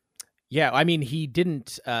 Yeah, I mean, he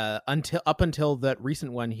didn't until that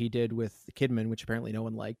recent one he did with Kidman, which apparently no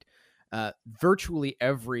one liked. Virtually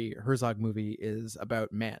every Herzog movie is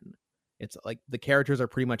about men. It's like the characters are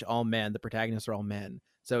pretty much all men. The protagonists are all men.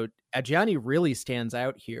 So Adjani really stands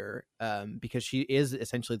out here because she is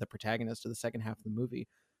essentially the protagonist of the second half of the movie.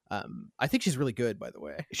 I think she's really good, by the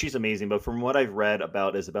way. She's amazing. But from what I've read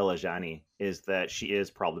about Isabelle Adjani is that she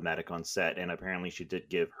is problematic on set. And apparently she did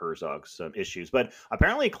give Herzog some issues. But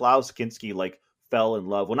apparently Klaus Kinski fell in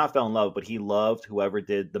love. Well, not fell in love, but he loved whoever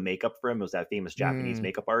did the makeup for him. It was that famous Japanese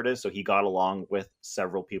makeup artist. So he got along with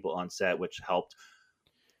several people on set, which helped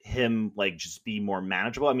him just be more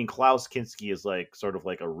manageable. I mean, Klaus Kinski is sort of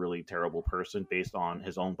a really terrible person based on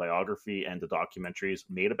his own biography and the documentaries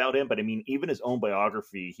made about him. But I mean, even his own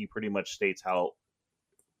biography, he pretty much states how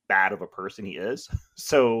bad of a person he is.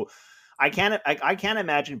 So I can't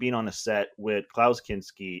imagine being on a set with Klaus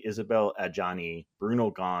Kinski, Isabelle Adjani, Bruno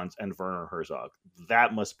Ganz, and Werner Herzog.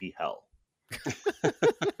 That must be hell.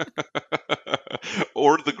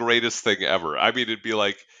 Or the greatest thing ever. I mean, it'd be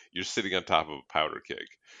like you're sitting on top of a powder keg.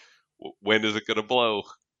 When is it going to blow?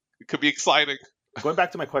 It could be exciting. Going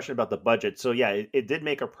back to my question about the budget. So yeah, it did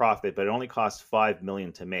make a profit, but it only cost $5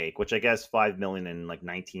 million to make, which I guess $5 million in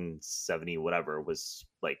 1970, whatever, was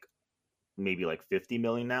maybe 50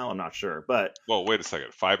 million now. I'm not sure, but. Well, wait a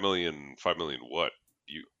second. 5 million what?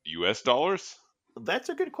 US dollars? That's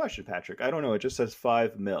a good question, Patrick. I don't know. It just says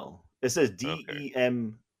 5 mil. It says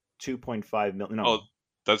DEM 2.5 million. No. Oh,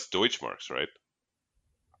 that's Deutschmarks, right?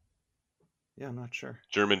 Yeah, I'm not sure.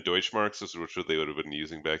 German Deutschmarks is what they would have been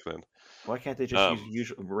using back then. Why can't they just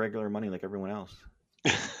use regular money like everyone else?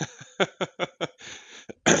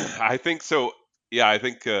 I think so. Yeah, I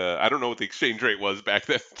think I don't know what the exchange rate was back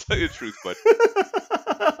then, to tell you the truth, but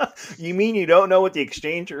You mean you don't know what the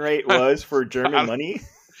exchange rate was for German money?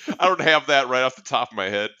 I don't have that right off the top of my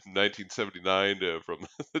head. From 1979 from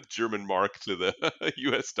the German mark to the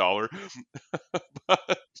U.S. dollar.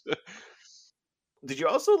 But, did you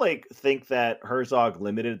also think that Herzog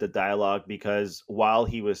limited the dialogue because while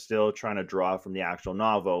he was still trying to draw from the actual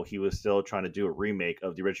novel, he was still trying to do a remake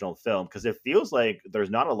of the original film? Because it feels like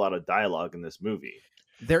there's not a lot of dialogue in this movie.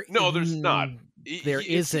 There's not. There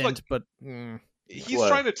isn't, but he's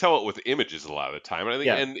trying to tell it with images a lot of the time, and I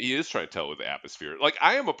think, and he is trying to tell it with atmosphere. Like,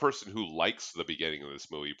 I am a person who likes the beginning of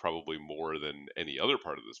this movie probably more than any other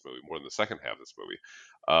part of this movie, more than the second half of this movie.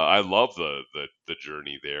 I love the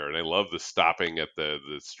journey there, and I love the stopping at the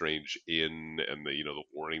strange inn and the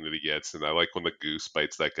warning that he gets, and I like when the goose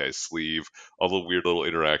bites that guy's sleeve. All the weird little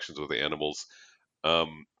interactions with the animals.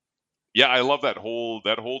 Yeah, I love that whole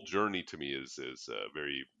journey. To me, is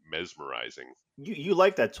very mesmerizing. You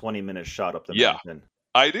like that 20-minute shot up the mountain?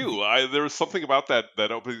 I do. There was something about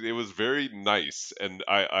that opening. It was very nice, and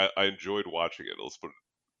I enjoyed watching it.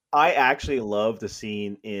 I actually love the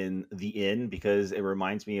scene in the inn because it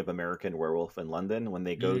reminds me of American Werewolf in London when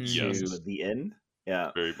they go to the inn.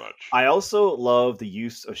 Yeah, very much. I also love the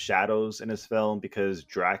use of shadows in this film because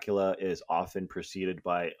Dracula is often preceded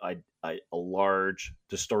by a large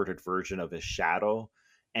distorted version of his shadow,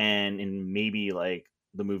 and in maybe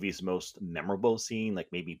the movie's most memorable scene,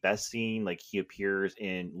 maybe best scene, he appears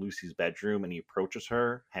in Lucy's bedroom and he approaches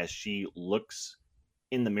her as she looks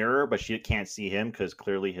in the mirror, but she can't see him because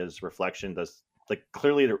clearly his reflection does.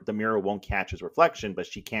 Clearly the mirror won't catch his reflection, but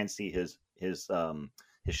she can't see his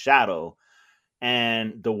shadow.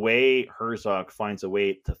 And the way Herzog finds a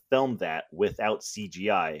way to film that without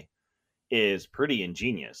CGI is pretty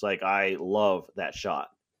ingenious. I love that shot.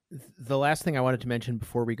 The last thing I wanted to mention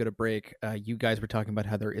before we go to break, you guys were talking about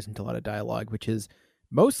how there isn't a lot of dialogue, which is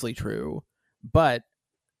mostly true, but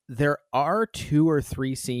there are 2 or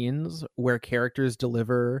 3 scenes where characters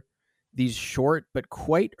deliver these short but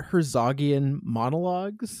quite Herzogian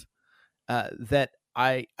monologues that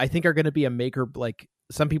I think are going to be a maker.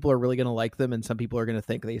 Some people are really going to like them, and some people are going to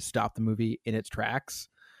think they stop the movie in its tracks.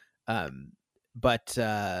 But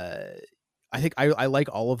I think I like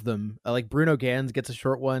all of them. Bruno Ganz gets a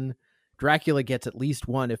short one. Dracula gets at least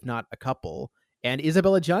one, if not a couple. And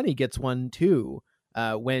Isabella Gianni gets one too,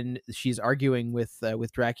 when she's arguing with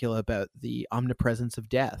Dracula about the omnipresence of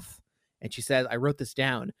death. And she says, I wrote this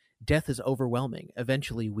down. Death is overwhelming.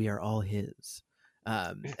 Eventually we are all his.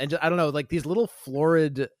 And I don't know, these little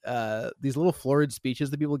florid speeches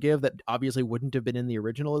that people give that obviously wouldn't have been in the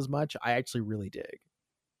original as much, I actually really dig.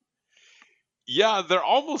 Yeah, they're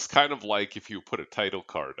almost kind of like if you put a title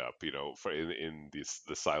card up, in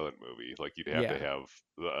the silent movie, you'd have to have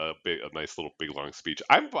a nice little big long speech.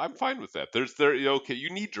 I'm fine with that. Okay,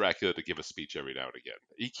 you need Dracula to give a speech every now and again.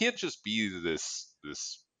 He can't just be this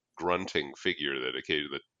grunting figure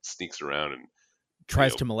that sneaks around and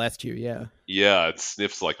tries to molest you. Yeah, it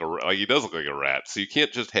sniffs he does look like a rat. So you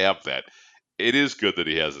can't just have that. It is good that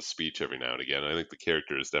he has a speech every now and again. I think the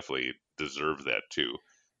characters definitely deserve that too.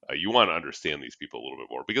 You want to understand these people a little bit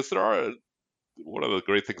more because there are one of the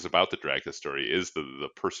great things about the Dracula story is the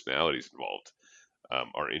personalities involved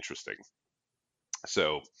are interesting.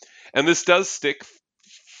 So, and this does stick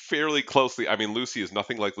fairly closely. I mean, Lucy is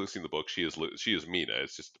nothing like Lucy in the book. She is Mina.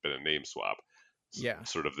 It's just been a name swap. Yeah,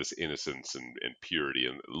 sort of this innocence and purity.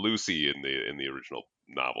 And Lucy in the original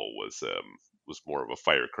novel was more of a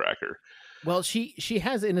firecracker. Well, she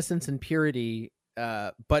has innocence and purity.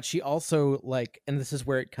 But she also and this is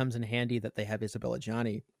where it comes in handy that they have Isabella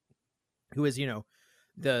Gianni, who is,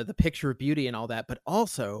 the picture of beauty and all that, but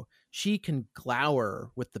also she can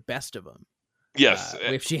glower with the best of them. Yes.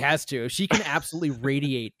 If she has to, she can absolutely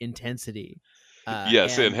radiate intensity.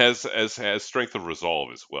 Yes. And has strength of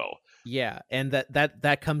resolve as well. Yeah. And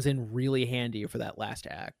that comes in really handy for that last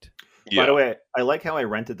act. Yeah. By the way, I like how I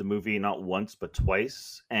rented the movie not once, but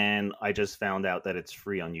twice. And I just found out that it's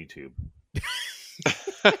free on YouTube.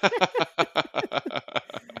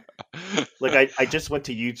 I just went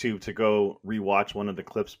to YouTube to go rewatch one of the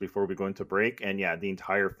clips before we go into break, and the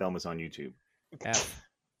entire film is on YouTube. Yeah.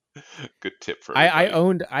 Good tip for I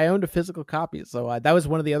owned a physical copy, so that was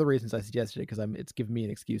one of the other reasons I suggested it, because it's given me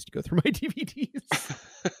an excuse to go through my DVDs.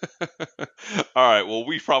 All right, well,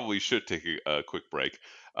 we probably should take a quick break.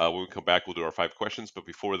 When we come back, we'll do our 5 questions, but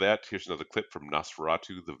before that, here's another clip from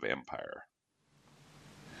Nosferatu the Vampire.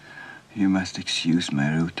 You must excuse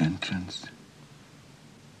my rude entrance.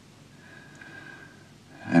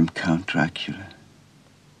 I'm Count Dracula.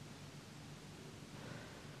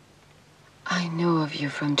 I know of you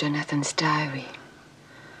from Jonathan's diary.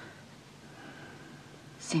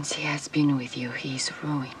 Since he has been with you, he is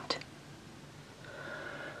ruined.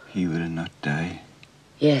 He will not die.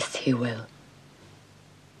 Yes, he will.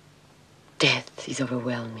 Death is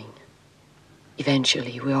overwhelming.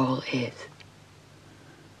 Eventually, we all is.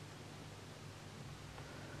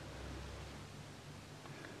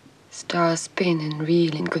 Stars spin and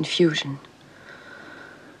reel in confusion.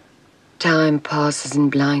 Time passes in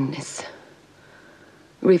blindness.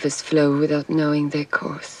 Rivers flow without knowing their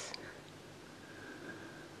course.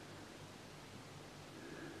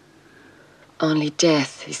 Only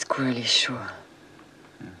death is cruelly sure.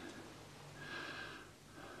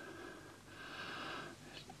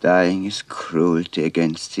 Dying is cruelty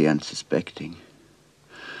against the unsuspecting.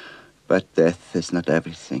 But death is not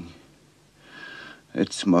everything.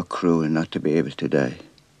 It's more cruel not to be able to die.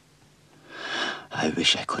 I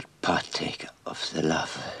wish I could partake of the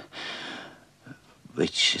love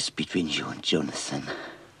which is between you and Jonathan.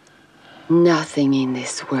 Nothing in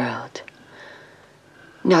this world,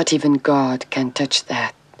 not even God, can touch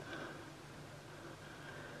that.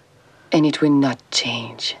 And it will not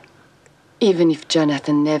change, even if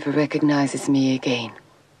Jonathan never recognizes me again.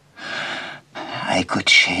 I could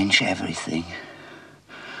change everything.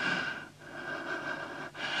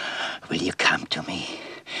 Will you come to me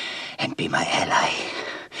and be my ally?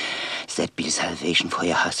 That be salvation for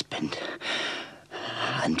your husband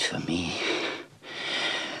and for me.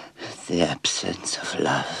 The absence of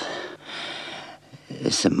love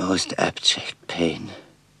is the most abject pain.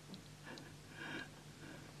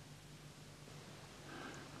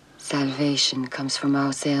 Salvation comes from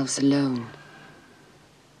ourselves alone.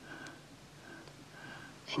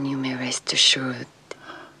 And you may rest assured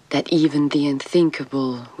that even the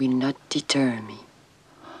unthinkable will not deter me.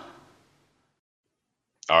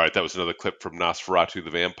 All right, that was another clip from Nosferatu the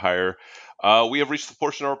Vampire. We have reached the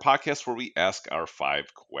portion of our podcast where we ask our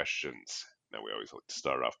 5 questions. Now, we always like to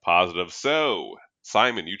start off positive. So,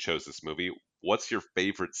 Simon, you chose this movie. What's your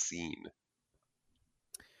favorite scene?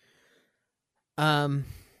 There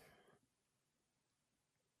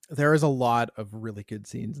is a lot of really good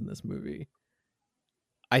scenes in this movie.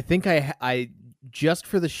 I think I just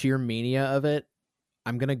for the sheer mania of it,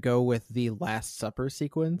 I'm going to go with the Last Supper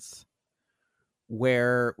sequence,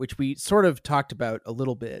 which we sort of talked about a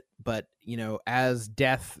little bit, but as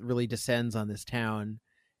death really descends on this town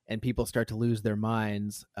and people start to lose their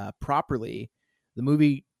minds properly, the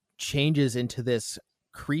movie changes into this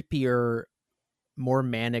creepier, more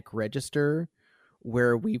manic register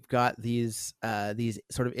where we've got these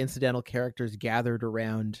sort of incidental characters gathered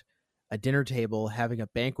around a dinner table having a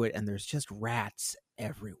banquet, and there's just rats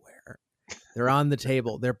everywhere. They're on the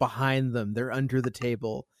table, they're behind them, they're under the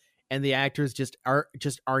table, and the actors are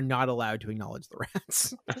not allowed to acknowledge the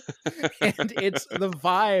rats. And it's the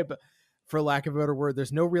vibe, for lack of a better word.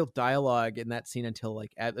 There's no real dialogue in that scene until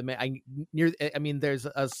there's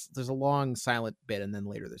a long silent bit, and then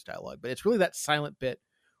later there's dialogue, but it's really that silent bit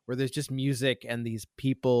where there's just music and these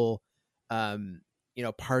people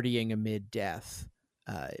partying amid death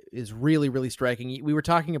is really, really striking. We were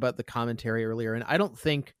talking about the commentary earlier, and I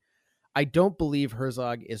don't believe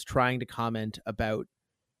Herzog is trying to comment about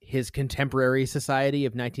his contemporary society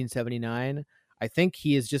of 1979. I think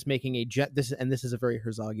he is just making this is a very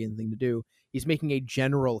Herzogian thing to do. He's making a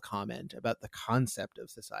general comment about the concept of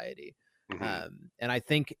society. Mm-hmm. And I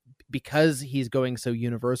think because he's going so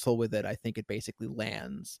universal with it, I think it basically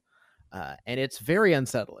lands. And it's very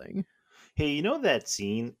unsettling. Hey, that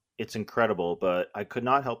scene? It's incredible, but I could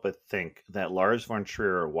not help but think that Lars von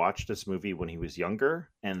Trier watched this movie when he was younger,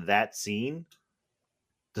 and that scene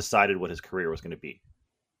decided what his career was going to be.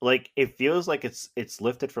 Like, it feels like it's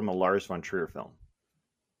lifted from a Lars von Trier film.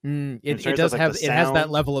 It does have sound, it has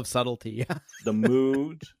that level of subtlety. Yeah. The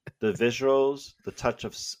mood, the visuals, the touch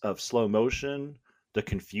of slow motion, the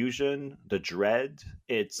confusion, the dread.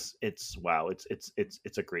 It's wow.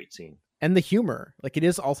 It's a great scene. And the humor, like, it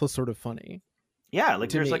is also sort of funny. Yeah, like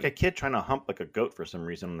there's like a kid trying to hump like a goat for some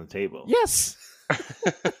reason on the table. Yes.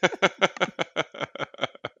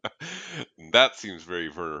 That seems very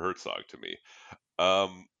Werner Herzog to me. All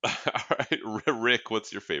right, Rick,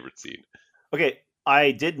 what's your favorite scene? Okay,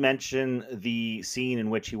 I did mention the scene in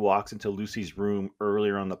which he walks into Lucy's room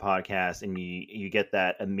earlier on the podcast, and you get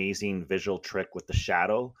that amazing visual trick with the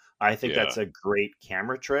shadow. I think that's a great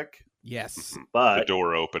camera trick. Yes, but the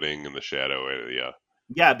door opening and the shadow,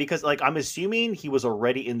 yeah, because like I'm assuming he was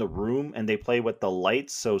already in the room, and they play with the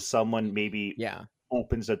lights, so someone maybe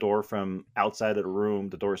opens the door from outside of the room.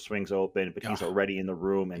 The door swings open, but he's already in the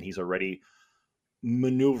room, and he's already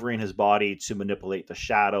maneuvering his body to manipulate the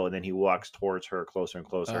shadow, and then he walks towards her closer and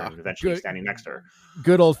closer, and eventually standing next to her.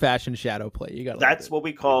 Good old-fashioned shadow play. You got that's what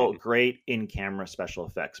we call great in-camera special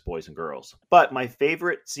effects, boys and girls. But my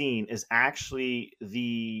favorite scene is actually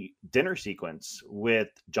the dinner sequence with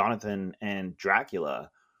Jonathan and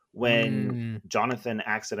Dracula, when Jonathan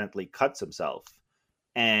accidentally cuts himself,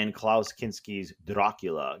 and Klaus Kinski's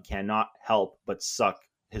Dracula cannot help but suck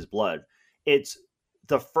his blood. It's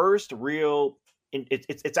the first real.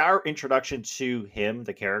 It's our introduction to him,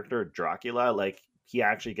 the character Dracula. Like, he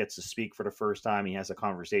actually gets to speak for the first time. He has a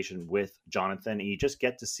conversation with Jonathan, and you just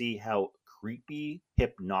get to see how creepy,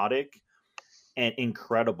 hypnotic, and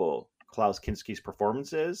incredible Klaus Kinski's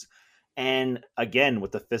performance is. And again,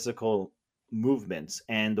 with the physical movements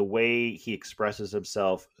and the way he expresses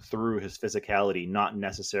himself through his physicality, not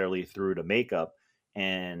necessarily through the makeup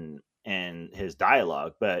and his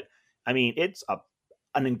dialogue, but I mean, it's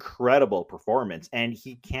an incredible performance, and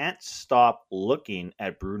he can't stop looking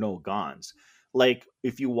at Bruno Ganz. Like,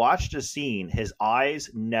 if you watch the scene, his eyes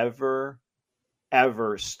never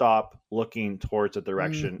ever stop looking towards the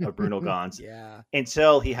direction of Bruno Ganz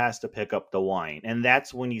until he has to pick up the wine. And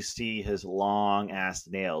that's when you see his long ass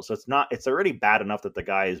nails. So it's already bad enough that the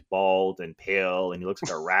guy is bald and pale and he looks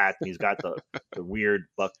like a rat and he's got the weird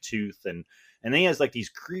buck tooth and then he has like these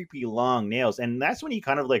creepy long nails. And that's when you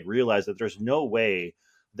kind of like realize that there's no way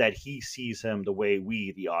that he sees him the way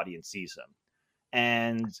we, the audience, sees him.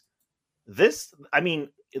 And this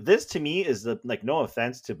to me is no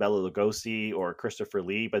offense to Bela Lugosi or Christopher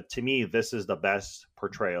Lee, but to me, this is the best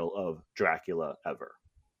portrayal of Dracula ever.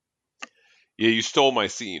 Yeah, you stole my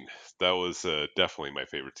scene. That was definitely my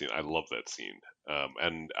favorite scene. I love that scene.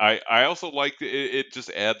 And I also like it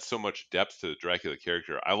just adds so much depth to the Dracula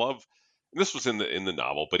character. I love, this was in the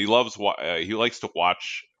novel, but he likes to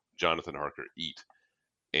watch Jonathan Harker eat.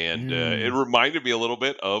 And it reminded me a little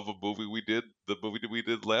bit of the movie we did the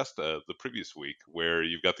previous week, where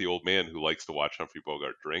you've got the old man who likes to watch Humphrey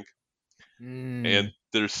Bogart drink. And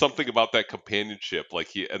there's something about that companionship,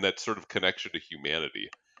 and that sort of connection to humanity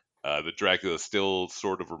that Dracula still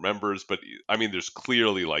sort of remembers. But I mean, there's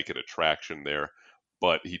clearly like an attraction there,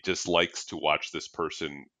 but he just likes to watch this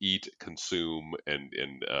person eat, consume, and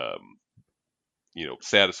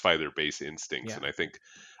satisfy their base instincts. Yeah. And I think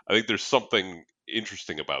there's something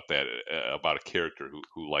interesting about that, about a character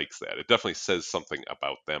who likes that. It definitely says something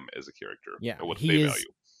about them as a character, and what they value.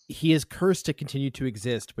 He is cursed to continue to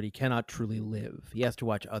exist, but he cannot truly live. He has to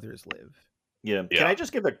watch others live. Yeah. Can I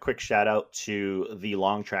just give a quick shout out to the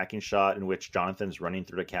long tracking shot in which Jonathan's running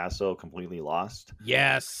through the castle completely lost?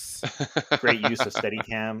 Yes. Great use of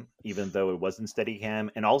Steadicam, even though it wasn't Steadicam.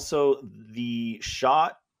 And also the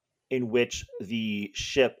shot in which the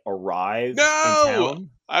ship arrives in town.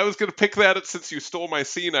 I was going to pick that since you stole my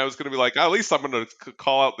scene. I was going to be like, at least I'm going to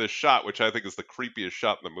call out this shot, which I think is the creepiest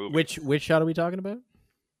shot in the movie. Which shot are we talking about?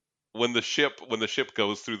 When the ship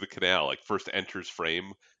goes through the canal, like first enters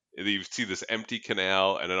frame, you see this empty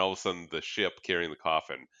canal, and then all of a sudden the ship carrying the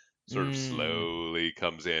coffin sort of slowly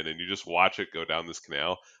comes in, and you just watch it go down this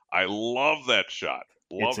canal. I love that shot.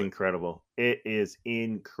 It's incredible. It is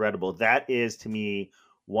incredible. That is, to me,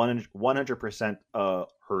 100% a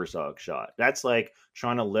Herzog shot. That's like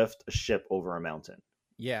trying to lift a ship over a mountain.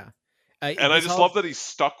 Yeah. And I just love that he's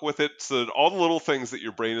stuck with it. So all the little things that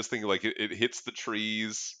your brain is thinking, like it hits the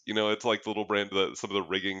trees, it's like the little some of the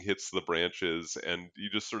rigging hits the branches, and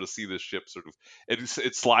you just sort of see this ship sort of,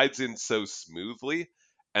 it slides in so smoothly,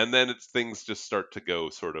 and then things just start to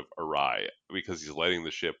go sort of awry because he's letting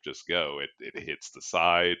the ship just go. It hits the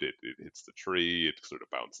side, it hits the tree, it sort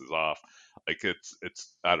of bounces off. Like it's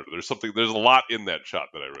I don't know. There's a lot in that shot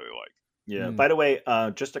that I really like. Yeah. By the way,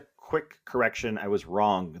 just a quick correction. I was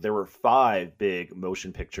wrong. There were 5 big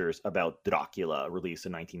motion pictures about Dracula released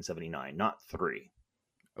in 1979, not 3.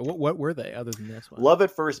 What were they other than this one? Love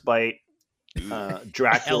at First Bite,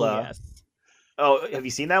 Dracula. Yes. Oh, have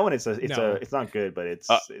you seen that one? It's not good, but it's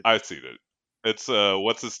I've seen it. It's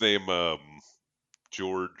what's his name?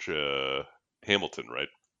 George Hamilton, right?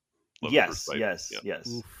 Yes.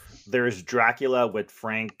 Oof. There's Dracula with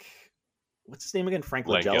Frank. What's his name again? Frank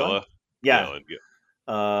Langella. Yeah.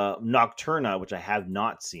 Nocturna, which I have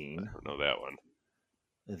not seen. I don't know that one.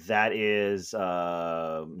 That is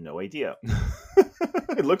no idea.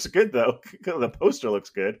 It looks good though. The poster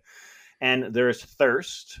looks good. And there's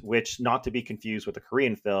Thirst, which, not to be confused with the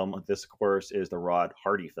Korean film, this, of course, is the Rod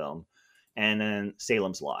Hardy film. And then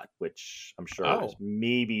Salem's Lot, which I'm sure is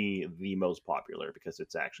maybe the most popular because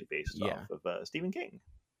it's actually based off of Stephen King.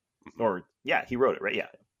 Or, he wrote it, right? Yeah.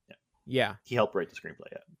 Yeah. He helped write the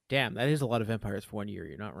screenplay. Yeah. Damn, that is a lot of vampires for 1 year.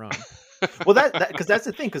 You're not wrong. Well, because that's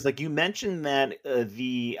the thing. Because like you mentioned that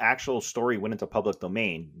the actual story went into public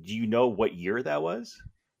domain. Do you know what year that was?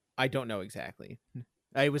 I don't know exactly.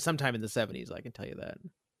 It was sometime in the 70s. I can tell you that.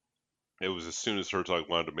 It was as soon as Herzog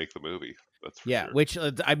wanted to make the movie. That's for yeah. sure. Which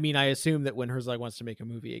I mean, I assume that when Herzog wants to make a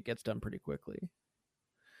movie, it gets done pretty quickly.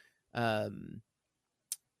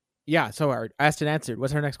 Yeah. So our asked and answered.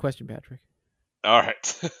 What's our next question, Patrick? All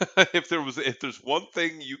right. If there's one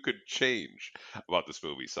thing you could change about this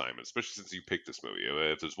movie, Simon, especially since you picked this movie,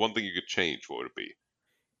 if there's one thing you could change, what would it be?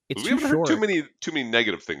 It's we too haven't short. heard too many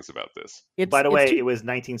negative things about this. By the way, it was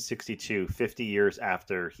 1962, 50 years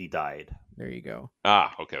after he died. There you go.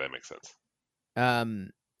 Ah, okay, that makes sense. I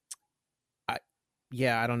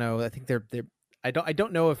don't know. I think they're I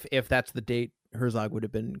don't know if that's the date Herzog would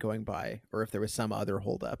have been going by, or if there was some other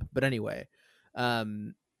holdup. But anyway,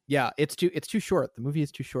 yeah, it's too short. The movie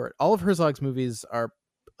is too short. All of Herzog's movies are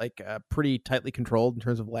like pretty tightly controlled in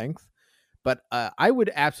terms of length. But I would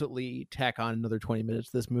absolutely tack on another 20 minutes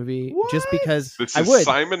to this movie just because this I is would.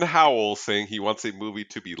 Simon Howell saying he wants a movie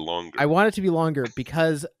to be longer. I want it to be longer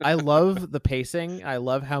because I love the pacing. I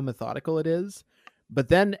love how methodical it is. But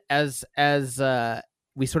then as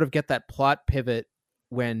we sort of get that plot pivot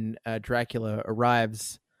when Dracula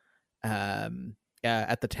arrives at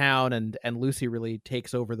the town and Lucy really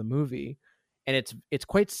takes over the movie, and it's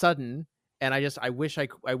quite sudden. And I wish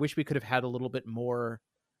we could have had a little bit more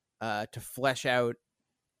to flesh out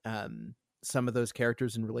some of those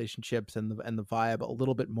characters and relationships and the vibe a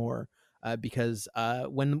little bit more, because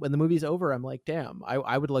when the movie's over, I'm like, damn,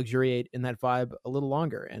 I would luxuriate in that vibe a little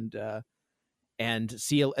longer and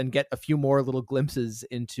see and get a few more little glimpses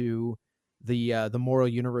into the moral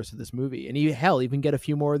universe of this movie, and even get a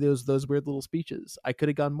few more of those weird little speeches. I could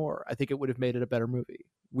have gone more. I think it would have made it a better movie.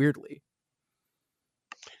 Weirdly.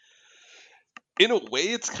 In a way,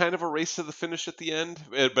 it's kind of a race to the finish at the end,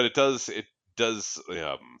 but it does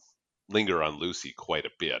linger on Lucy quite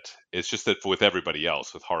a bit. It's just that with everybody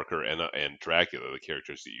else, with Harker and Dracula, the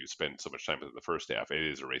characters that you spend so much time with in the first half, it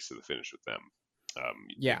is a race to the finish with them.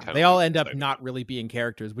 They all end up not really being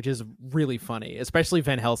characters, which is really funny. Especially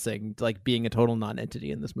Van Helsing, like being a total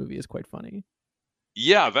non-entity in this movie, is quite funny.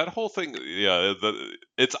 Yeah, that whole thing. Yeah,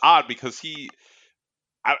 it's odd because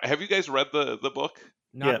have you guys read the book?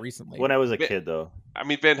 Not recently. When I was a kid, though. I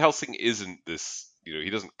mean, Van Helsing isn't this, he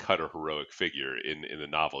doesn't cut a heroic figure in the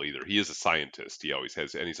novel either. He is a scientist. He always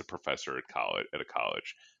has, and he's a professor at a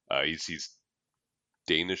college. He's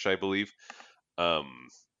Danish, I believe. So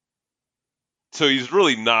he's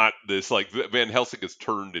really not this, like, Van Helsing has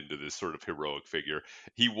turned into this sort of heroic figure.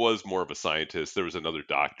 He was more of a scientist. There was another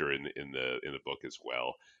doctor in the book as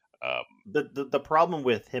well. The problem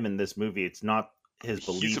with him in this movie, it's not his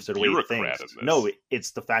beliefs or the way he thinks. No,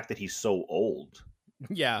 it's the fact that he's so old.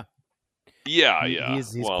 Yeah. Yeah.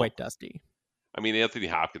 He's quite dusty. I mean, Anthony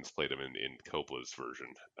Hopkins played him in Coppola's version.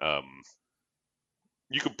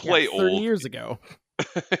 You could play 30 old years ago.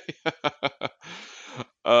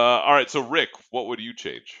 All right, so Rick, what would you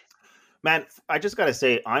change? Man, I just gotta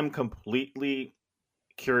say, I'm completely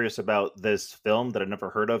curious about this film that I've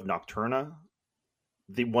never heard of, Nocturna.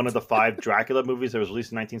 One of the 5 Dracula movies that was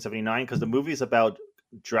released in 1979, because the movie's about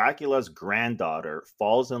Dracula's granddaughter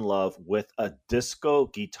falls in love with a disco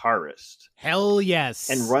guitarist. Hell yes.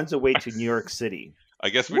 And runs away to New York City. I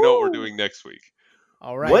guess we know what we're doing next week.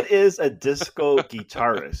 All right. What is a disco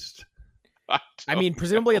guitarist? I mean,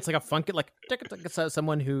 presumably it's like a funky, like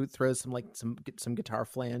someone who throws some guitar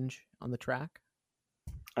flange on the track.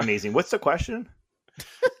 Amazing. What's the question?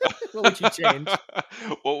 What would you change?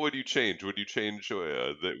 What would you change? Would you change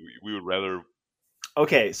that we would rather?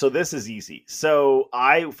 Okay, so this is easy. So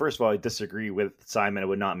first of all, I disagree with Simon. I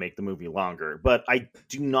would not make the movie longer, but I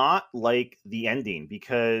do not like the ending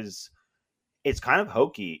because it's kind of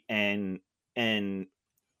hokey and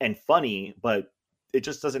funny, but it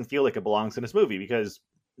just doesn't feel like it belongs in this movie because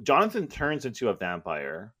Jonathan turns into a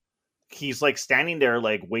vampire. He's like standing there,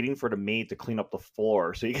 like waiting for the maid to clean up the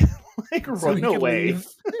floor so he can like run away.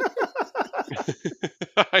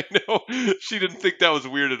 I know she didn't think that was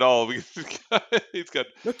weird at all because he's got.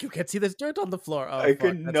 Look, you can't see this dirt on the floor. Oh, I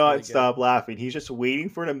could not stop laughing. He's just waiting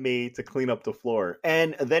for the maid to clean up the floor,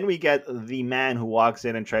 and then we get the man who walks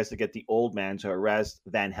in and tries to get the old man to arrest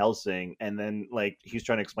Van Helsing, and then like he's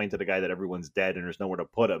trying to explain to the guy that everyone's dead and there's nowhere to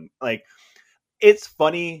put him. Like, it's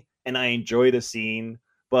funny and I enjoy the scene,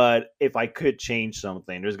 but if I could change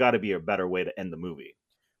something, there's got to be a better way to end the movie.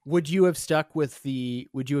 Would you have stuck with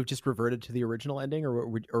would you have just reverted to the original ending,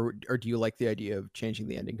 or do you like the idea of changing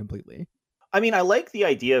the ending completely? I mean, I like the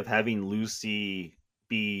idea of having Lucy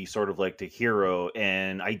be sort of like the hero,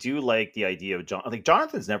 and I do like the idea of John. Like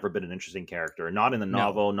Jonathan's never been an interesting character, not in the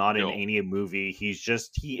novel, not in any movie. He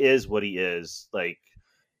is what he is. Like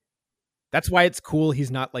that's why it's cool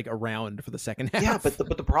he's not like around for the second half. Yeah, but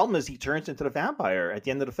the problem is he turns into the vampire at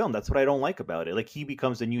the end of the film. That's what I don't like about it. Like he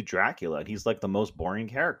becomes the new Dracula, and he's like the most boring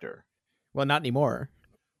character. Well, not anymore.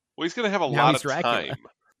 Well, he's gonna have a lot of time.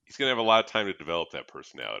 He's going to have a lot of time to develop that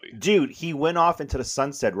personality. Dude, he went off into the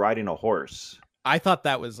sunset riding a horse. I thought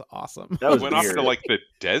that was awesome. That was he went off into like the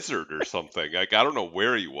desert or something. Like I don't know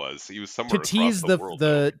where he was. He was somewhere to tease across the world.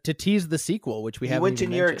 To tease the sequel, which we haven't. He went to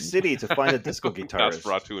New York mentioned. City to find a disco guitarist.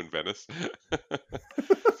 Nosferatu in Venice.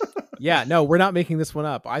 Yeah, no, we're not making this one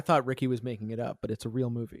up. I thought Ricky was making it up, but it's a real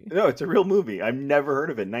movie. No, it's a real movie. I've never heard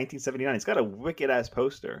of it. 1979. It's got a wicked ass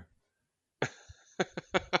poster.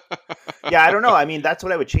 Yeah, I don't know. I mean, that's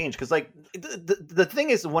what I would change because, like, the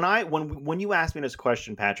thing is, when you ask me this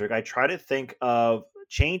question, Patrick, I try to think of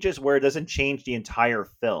changes where it doesn't change the entire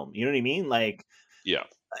film. You know what I mean? Like, yeah.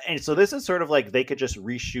 And so this is sort of like they could just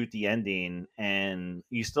reshoot the ending, and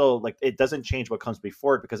you still like it doesn't change what comes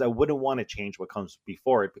before it because I wouldn't want to change what comes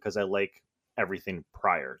before it because I like everything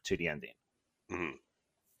prior to the ending. Mm-hmm.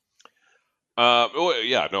 Well,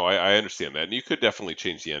 yeah, no, I understand that, and you could definitely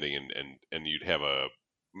change the ending, and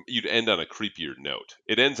you'd end on a creepier note.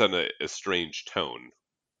 It ends on a strange tone,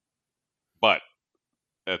 but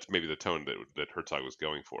that's maybe the tone that Herzog was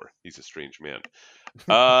going for. He's a strange man.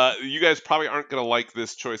 You guys probably aren't going to like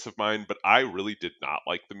this choice of mine, but I really did not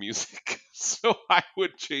like the music, so I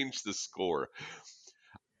would change the score.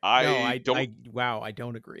 I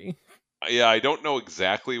don't agree. Yeah, I don't know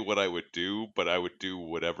exactly what I would do, but I would do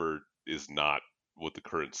whatever is not what the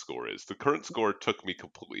current score is. The current score took me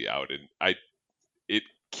completely out, and it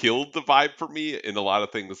killed the vibe for me in a lot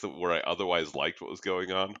of things where I otherwise liked what was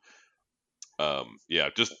going on. Yeah,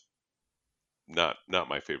 just not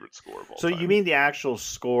my favorite score of all time. So you mean the actual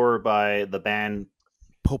score by the band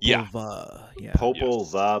Popova? Yeah. Popova,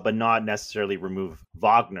 yes. But not necessarily remove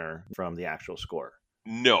Wagner from the actual score.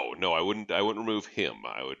 No, I wouldn't remove him.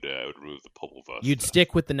 I would remove the Popova. You'd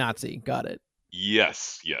stick with the Nazi. Got it.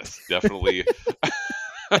 Yes, definitely.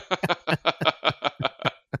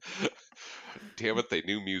 Damn it, they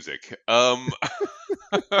knew music.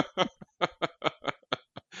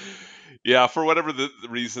 Yeah, for whatever the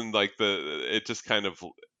reason, like it just kind of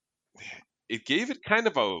it gave it kind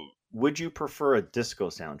of a. Would you prefer a disco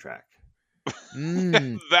soundtrack?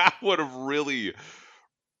 That would have really.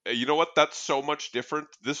 You know what? That's so much different.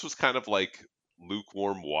 This was kind of like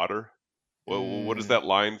lukewarm water. What is that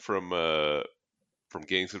line from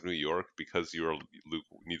Gangs of New York? Because you are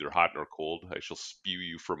neither hot nor cold, I shall spew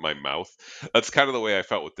you from my mouth. That's kind of the way I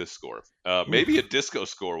felt with this score. Maybe a disco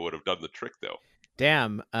score would have done the trick, though.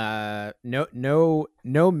 Damn. No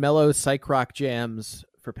mellow psych rock jams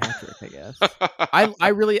for Patrick, I guess.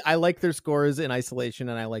 I like their scores in isolation,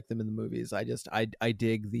 and I like them in the movies. I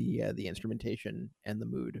dig the instrumentation and the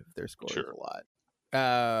mood of their scores a lot.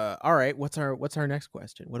 All right, what's our next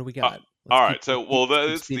question? What do we got? It's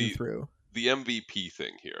the MVP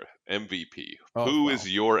thing here. MVP. Who is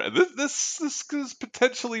your... This is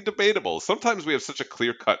potentially debatable. Sometimes we have such a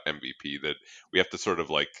clear-cut MVP that we have to sort of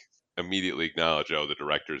like immediately acknowledge, the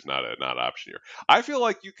director is not an option here. I feel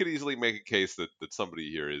like you could easily make a case that somebody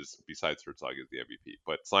here is, besides Herzog, is the MVP.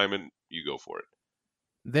 But Simon, you go for it.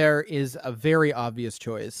 There is a very obvious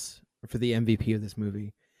choice for the MVP of this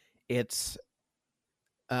movie. It's...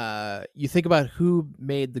 you think about who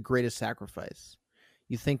made the greatest sacrifice.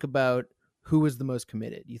 You think about who was the most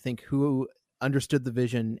committed. You think who understood the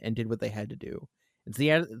vision and did what they had to do. It's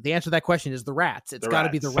the answer to that question is the Rats. It's got to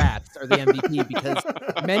be the Rats are the MVP because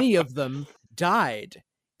many of them died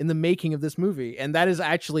in the making of this movie. And that is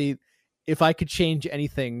actually, if I could change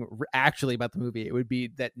anything actually about the movie, it would be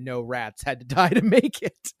that no rats had to die to make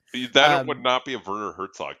it. That would not be a Werner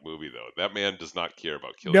Herzog movie, though. That man does not care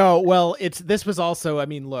about killing. No, well, this was also, I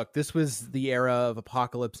mean, look, this was the era of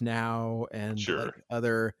Apocalypse Now and like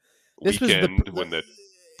other. This Weekend was when the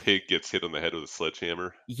pig gets hit on the head with a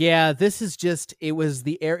sledgehammer. Yeah, this is just it was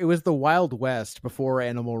the Wild West before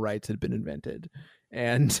animal rights had been invented.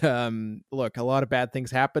 And look, a lot of bad things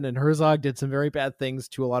happened, and Herzog did some very bad things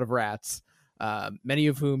to a lot of rats, many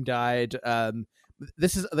of whom died.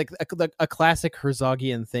 This is like a classic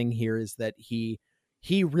Herzogian thing here is that he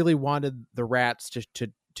really wanted the rats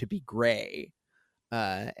to be gray,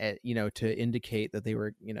 to indicate that they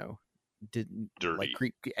were,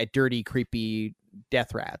 dirty, dirty, creepy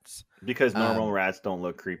death rats. Because normal rats don't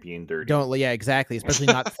look creepy and dirty. Exactly, especially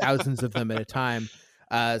not thousands of them at a time.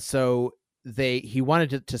 So he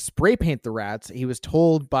wanted to spray paint the rats. He was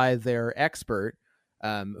told by their expert,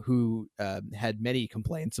 who had many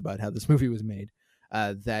complaints about how this movie was made.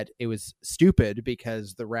 That it was stupid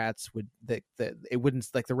because the rats would the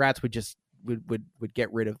rats would just would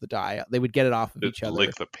get rid of the dye. They would get it off of each other.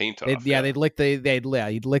 Lick the paint off. They'd lick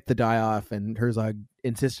he'd lick the dye off, and Herzog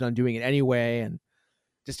insisted on doing it anyway, and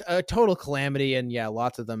just a total calamity. And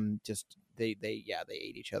lots of them just they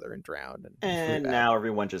ate each other and drowned. And now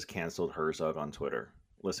everyone just canceled Herzog on Twitter.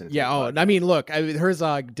 Listening to I mean, look,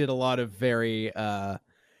 Herzog did a lot of very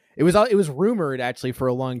it was rumored actually for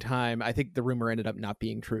a long time. I think the rumor ended up not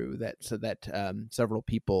being true, that several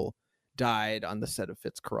people died on the set of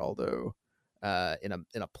Fitzcarraldo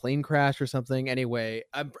in a plane crash or something. Anyway,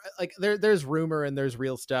 there's rumor and there's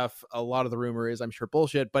real stuff. A lot of the rumor is, I'm sure,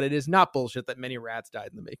 bullshit, but it is not bullshit that many rats died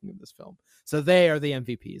in the making of this film. So they are the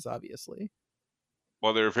MVPs, obviously.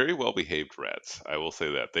 Well, they're very well behaved rats. I will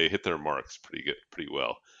say that they hit their marks pretty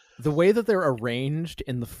well. The way that they're arranged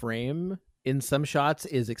in the frame in some shots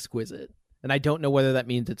is exquisite. And I don't know whether that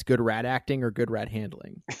means it's good rat acting or good rat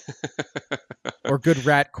handling or good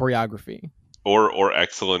rat choreography or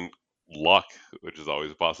excellent luck, which is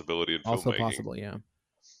always a possibility in filmmaking. Also possible, yeah.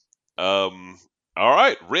 All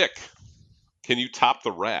right, Rick, can you top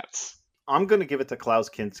the rats? I'm going to give it to Klaus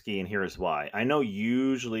Kinski, and here's why. I know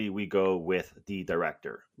usually we go with the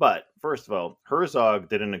director, but first of all, Herzog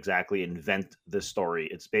didn't exactly invent this story.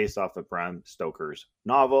 It's based off of Bram Stoker's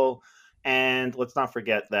novel, and let's not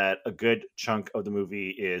forget that a good chunk of the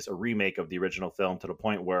movie is a remake of the original film to the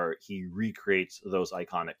point where he recreates those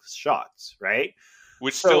iconic shots, right?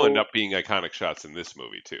 Which still end up being iconic shots in this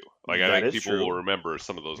movie, too. I think people will remember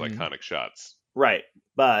some of those iconic shots. Right,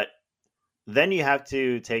 but then you have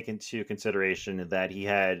to take into consideration that he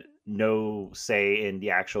had no say in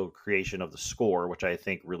the actual creation of the score, which I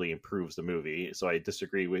think really improves the movie. So I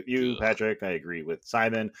disagree with you, Patrick. I agree with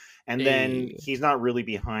Simon. And then he's not really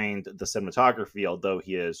behind the cinematography, although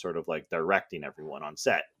he is sort of like directing everyone on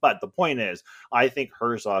set. But the point is, I think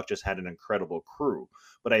Herzog just had an incredible crew.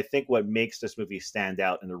 But I think what makes this movie stand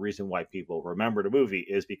out and the reason why people remember the movie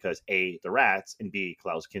is because A, the rats, and B,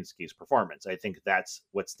 Klaus Kinski's performance. I think that's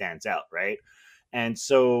what stands out, right? And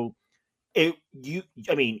so you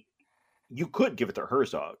could give it to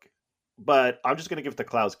Herzog, but I'm just going to give it to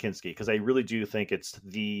Klaus Kinski because I really do think it's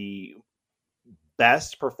the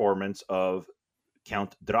best performance of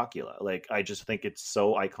Count Dracula. Like, I just think it's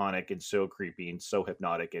so iconic and so creepy and so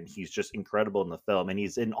hypnotic, and he's just incredible in the film, and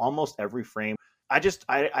he's in almost every frame. I just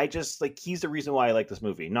like, he's the reason why I like this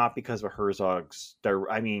movie, not because of Herzog's.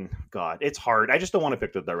 God, it's hard. I just don't want to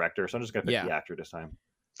pick the director, so I'm just going to pick the actor this time.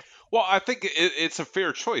 Well, I think it's a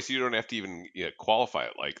fair choice. You don't have to even qualify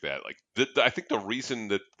it like that. I think the reason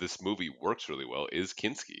that this movie works really well is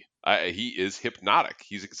Kinski. He is hypnotic.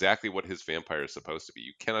 He's exactly what his vampire is supposed to be.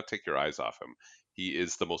 You cannot take your eyes off him. He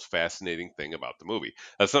is the most fascinating thing about the movie.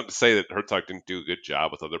 That's not to say that Herzog didn't do a good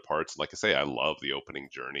job with other parts. Like I say, I love the opening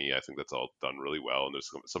journey. I think that's all done really well. And there's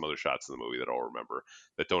some other shots in the movie that I'll remember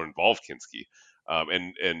that don't involve Kinski.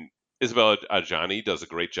 And Isabella Adjani does a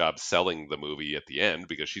great job selling the movie at the end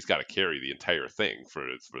because she's got to carry the entire thing for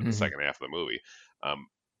the second half of the movie.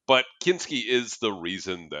 But Kinski is the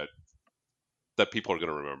reason that people are going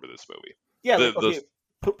to remember this movie. Yeah,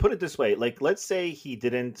 put it this way. Like, let's say he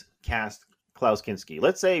didn't cast Klaus Kinski.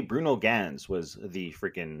 Let's say Bruno Ganz was the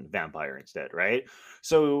freaking vampire instead, right?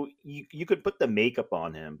 So you could put the makeup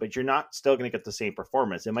on him, but you're not still going to get the same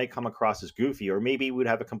performance. It might come across as goofy, or maybe we'd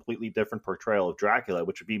have a completely different portrayal of Dracula,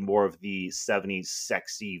 which would be more of the 70s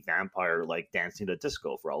sexy vampire, like dancing to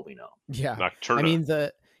disco for all we know. Yeah. Nocturna. I mean,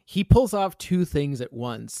 he pulls off two things at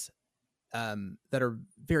once that are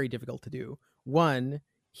very difficult to do. One,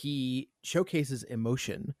 he showcases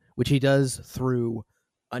emotion, which he does through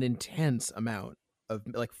an intense amount of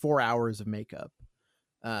 4 hours of makeup.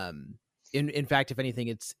 In fact, if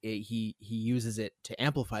anything, he uses it to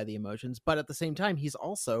amplify the emotions, but at the same time, he's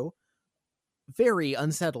also very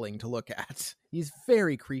unsettling to look at. He's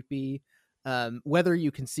very creepy. Whether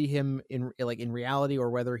you can see him in reality or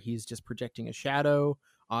whether he's just projecting a shadow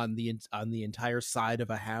on the entire side of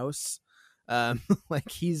a house,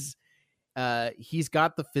 he's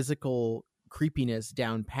got the physical creepiness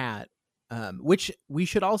down pat. Which we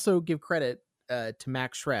should also give credit to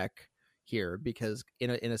Max Schreck here, because in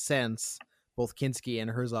a sense, both Kinski and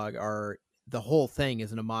Herzog the whole thing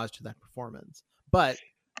is an homage to that performance. But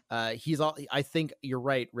I think you're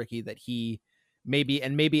right, Ricky, that he maybe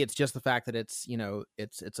it's just the fact that it's an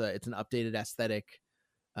updated aesthetic,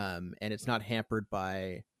 and it's not hampered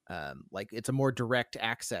by it's a more direct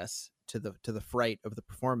access to the fright of the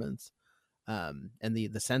performance, and the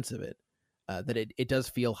sense of it. That it does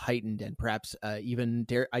feel heightened and perhaps even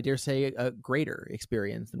I dare say a greater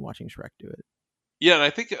experience than watching Shrek do it. Yeah, and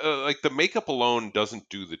I think like the makeup alone doesn't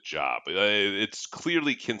do the job. It's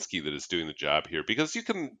clearly Kinski that is doing the job here, because you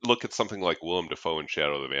can look at something like Willem Dafoe in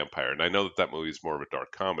Shadow of the Vampire, and I know that that movie is more of a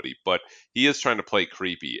dark comedy, but he is trying to play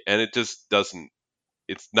creepy, and it just doesn't.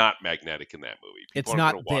 It's not magnetic in that movie. People It's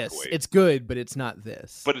not aren't gonna walk this. away. It's good, but it's not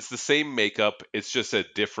this. But it's the same makeup. It's just a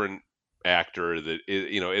different actor that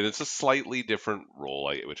and it's a slightly different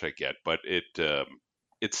role, which I get, but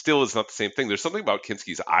it still is not the same thing. There's something about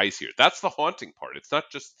Kinski's eyes here. That's the haunting part. It's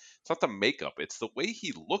not the makeup. It's the way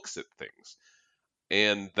he looks at things,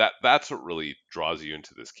 and that's what really draws you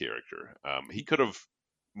into this character. He could have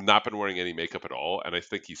not been wearing any makeup at all, and I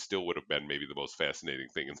think he still would have been maybe the most fascinating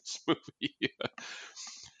thing in this movie.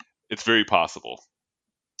 It's very possible.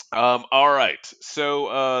 All right,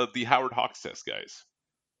 so the Howard Hawks test, guys.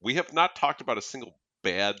 We have not talked about a single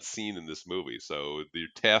bad scene in this movie, so you're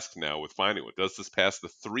tasked now with finding one. Does this pass the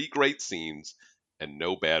 3 great scenes and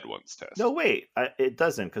no bad ones test? No, wait, it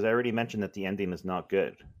doesn't, because I already mentioned that the ending is not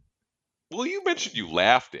good. Well, you mentioned you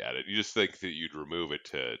laughed at it. You just think that you'd remove it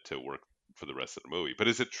to work for the rest of the movie. But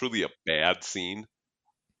is it truly a bad scene?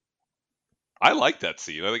 I like that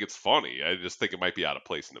scene. I think it's funny. I just think it might be out of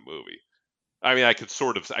place in the movie. I mean, I could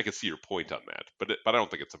see your point on that, but I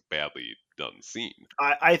don't think it's a badly done scene.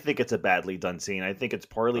 I think it's a badly done scene. I think it's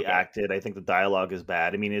poorly acted. I think the dialogue is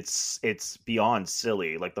bad. I mean, it's beyond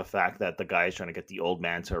silly. Like the fact that the guy is trying to get the old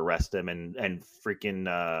man to arrest him, and freaking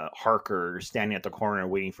Harker standing at the corner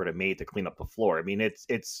waiting for the maid to clean up the floor. I mean,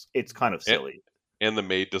 it's kind of silly. And the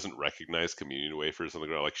maid doesn't recognize communion wafers on the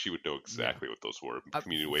ground. Like, she would know exactly what those were.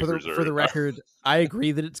 Communion wafers are. For the record, I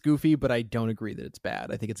agree that it's goofy, but I don't agree that it's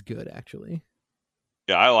bad. I think it's good, actually.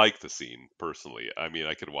 Yeah, I like the scene personally. I mean,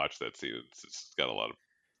 I could watch that scene. It's got a lot of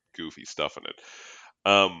goofy stuff in it.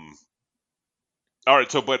 All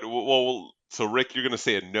right, so Rick, you're going to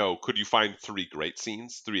say a no. Could you find 3 great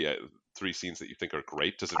scenes? Three scenes that you think are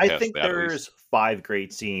great? Does it pass I think that there's 5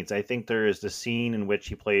 great scenes. I think there is the scene in which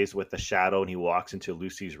he plays with the shadow and he walks into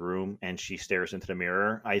Lucy's room and she stares into the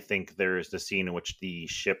mirror. I think there's the scene in which the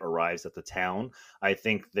ship arrives at the town. I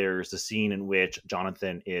think there's the scene in which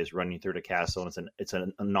Jonathan is running through the castle and it's a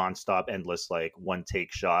nonstop, endless, like one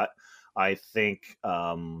take shot. I think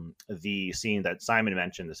the scene that Simon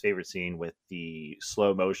mentioned, his favorite scene with the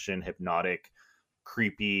slow motion, hypnotic,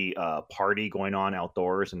 creepy party going on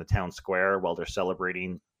outdoors in the town square while they're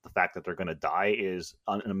celebrating the fact that they're going to die, is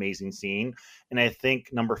an amazing scene. And I think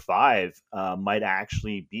number 5 might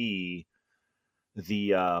actually be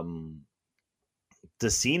the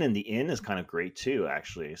scene in the inn is kind of great too,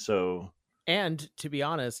 actually. So, and to be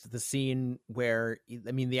honest, the scene where,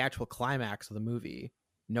 I mean, the actual climax of the movie,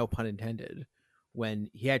 no pun intended, when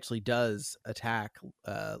he actually does attack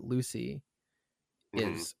Lucy,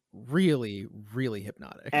 is really, really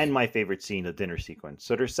hypnotic. And my favorite scene, the dinner sequence.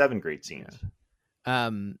 So there's 7 great scenes. Yeah.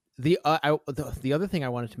 The other thing I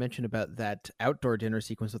wanted to mention about that outdoor dinner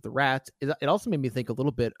sequence with the rats is it also made me think a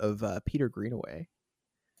little bit of Peter Greenaway.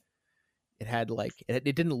 It had like it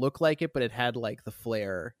didn't look like it, but it had like the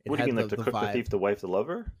flair. What do you mean, like the cook, the thief, the wife, the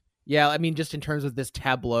lover? Yeah, I mean, just in terms of this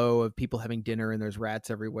tableau of people having dinner and there's rats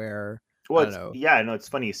everywhere. Well, I don't know. Yeah, no, it's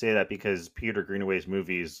funny you say that because Peter Greenaway's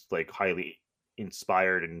movies like highly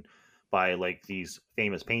inspired and by like these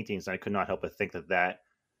famous paintings. And I could not help but think that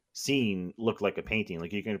scene looked like a painting.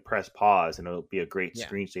 Like you can press pause and it'll be a great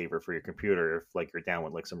screensaver for your computer if like you're down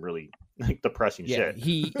with like some really like depressing shit.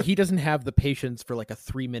 He doesn't have the patience for like a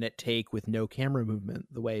 3-minute take with no camera movement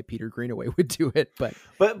the way Peter Greenaway would do it. But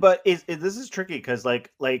this is tricky because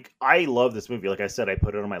like I love this movie. Like I said, I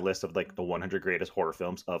put it on my list of like the 100 greatest horror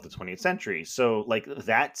films of the 20th century. So like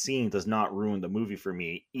that scene does not ruin the movie for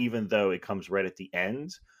me, even though it comes right at the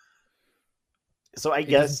end. So I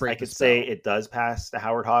guess I could say it does pass the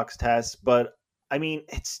Howard Hawks test, but I mean,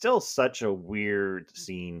 it's still such a weird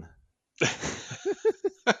scene.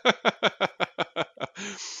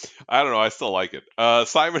 I don't know. I still like it.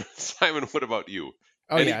 Simon, what about you?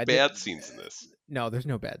 Any bad scenes in this? No, there's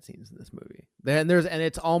no bad scenes in this movie. And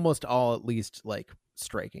it's almost all at least like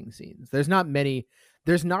striking scenes. There's not many.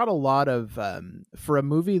 There's not a lot of for a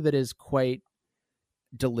movie that is quite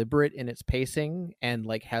deliberate in its pacing and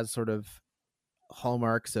like has sort of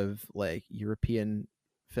hallmarks of like European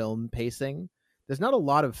film pacing. There's not a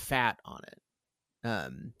lot of fat on it.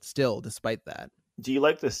 Still, despite that. Do you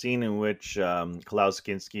like the scene in which Klaus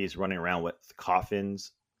Kinski is running around with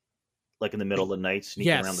coffins, like in the middle of the night,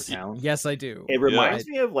 sneaking around the town? Yes, I do. It reminds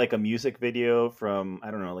me of like a music video from,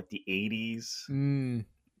 I don't know, like the 80s.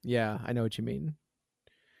 Yeah, I know what you mean.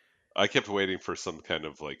 I kept waiting for some kind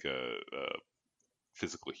of like a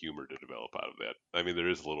physical humor to develop out of that. I mean, there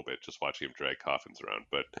is a little bit just watching him drag coffins around,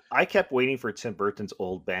 but I kept waiting for Tim Burton's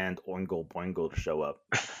old band Oingo Boingo to show up.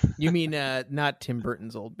 You mean not Tim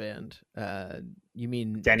Burton's old band? You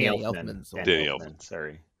mean Danny Elfman's old Danny band. Elfman.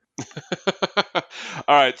 Sorry.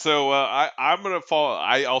 All right, so I'm gonna fall.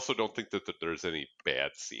 I also don't think that there's any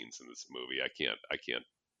bad scenes in this movie. I can't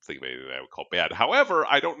think of anything that I would call bad. However,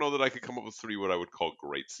 I don't know that I could come up with 3 what I would call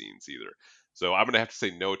great scenes either. So I'm gonna have to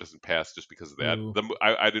say no, it doesn't pass just because of that.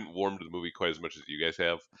 I didn't warm to the movie quite as much as you guys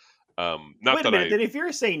have. Not Wait that a minute. Then if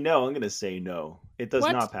you're saying no, I'm gonna say no. It does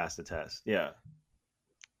What? not pass the test. Yeah,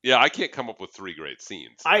 I can't come up with 3 great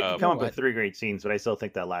scenes. I can come up with 3 great scenes, but I still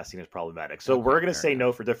think that last scene is problematic. So we're gonna say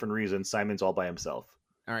no for different reasons. Simon's all by himself.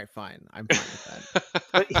 All right, fine. I'm fine with that.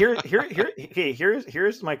 But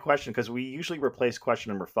here's my question, because we usually replace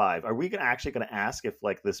question number 5. Are we actually going to ask if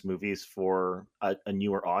like this movie is for a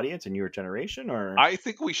newer audience, a newer generation, or? I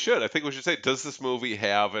think we should. I think we should say, does this movie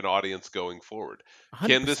have an audience going forward? 100%.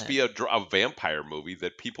 Can this be a vampire movie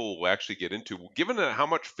that people will actually get into? Given how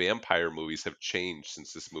much vampire movies have changed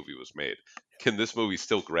since this movie was made, can this movie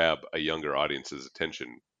still grab a younger audience's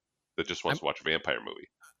attention that just wants to watch a vampire movie?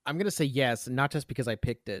 I'm going to say yes, not just because I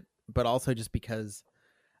picked it, but also just because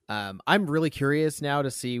I'm really curious now to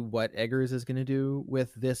see what Eggers is going to do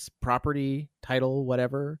with this property, title,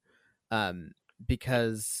 whatever.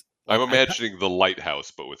 Because I'm imagining The Lighthouse,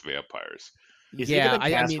 but with vampires. Is he going to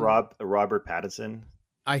cast Robert Pattinson?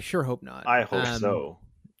 I sure hope not. I hope so.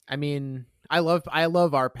 I mean, I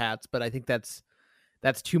love our Pats, but I think that's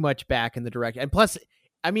too much back in the direct. And plus,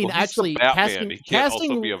 I mean, actually, Batman. He can't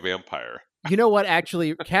also be a vampire. You know what?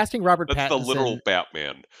 Actually, casting Robert Pattinson. That's the literal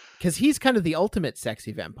Batman. Because he's kind of the ultimate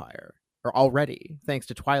sexy vampire, or already, thanks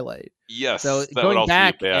to Twilight. Yes, so that would also be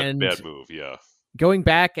a bad move, yeah. Going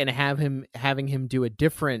back and having him do a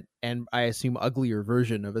different and I assume uglier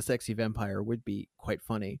version of a sexy vampire would be quite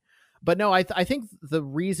funny. But no, I think the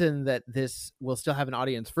reason that this will still have an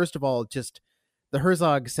audience, first of all, just the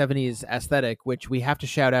Herzog 70s aesthetic, which we have to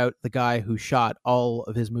shout out the guy who shot all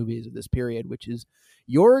of his movies of this period, which is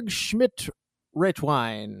Jörg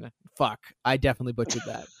Schmidt-Reitwein. Fuck, I definitely butchered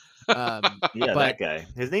that. That guy.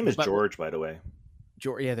 His name is George, by the way.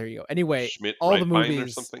 George, yeah, there you go. Anyway, Schmidt all the movies or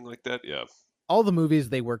something like that. Yeah, all the movies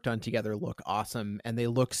they worked on together look awesome, and they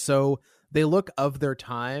look of their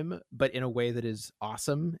time, but in a way that is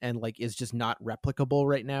awesome and like is just not replicable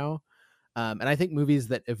right now. And I think movies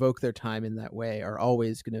that evoke their time in that way are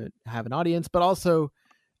always going to have an audience. But also,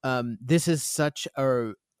 this is such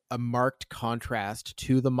a marked contrast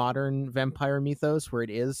to the modern vampire mythos, where it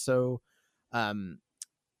is so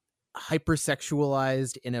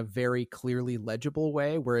hypersexualized in a very clearly legible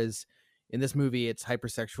way, whereas in this movie it's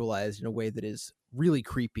hypersexualized in a way that is really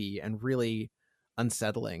creepy and really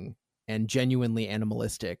unsettling and genuinely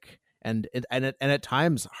animalistic and at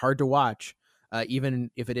times hard to watch,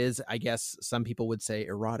 even if it is, I guess some people would say,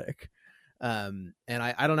 erotic. And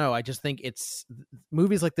I don't know. I just think it's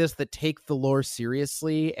movies like this that take the lore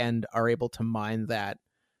seriously and are able to mine that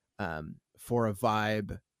for a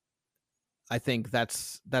vibe. I think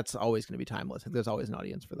that's always going to be timeless. I think there's always an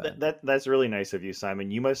audience for that. That's really nice of you,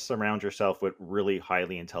 Simon. You must surround yourself with really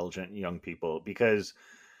highly intelligent young people, because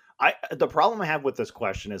the problem I have with this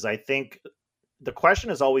question is I think the question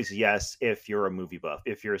is always yes if you're a movie buff,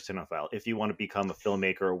 if you're a cinephile, if you want to become a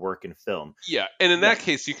filmmaker or work in film. Yeah, and in that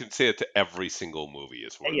case, you can say it to every single movie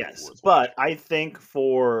as well. Yes, but I think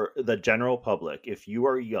for the general public, if you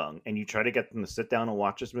are young and you try to get them to sit down and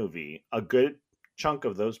watch this movie, a good chunk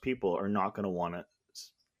of those people are not going to want to.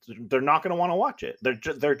 They're not going to want to watch it.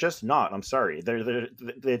 They're just not. I'm sorry.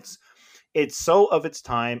 It's so of its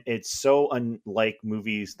time. It's so unlike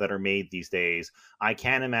movies that are made these days. I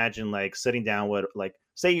can't imagine like sitting down with, like,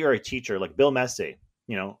 say you're a teacher, like Bill Messy,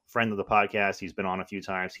 friend of the podcast. He's been on a few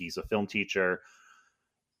times. He's a film teacher.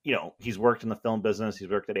 He's worked in the film business. He's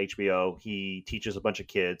worked at HBO. He teaches a bunch of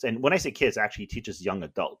kids. And when I say kids, actually he teaches young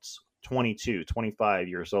adults, 22, 25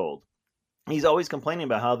 years old. He's always complaining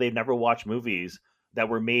about how they've never watched movies that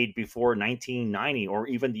were made before 1990 or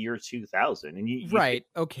even the year 2000. And right.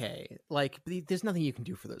 Okay. Like, there's nothing you can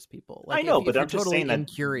do for those people. Like, I know, but I'm just totally saying that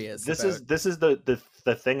curious. This is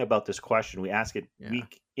the thing about this question. We ask it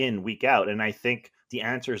week in, week out. And I think the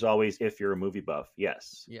answer is always, if you're a movie buff,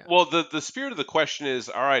 yes. Yeah. Well, the spirit of the question is,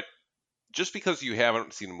 all right, just because you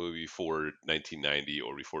haven't seen a movie before 1990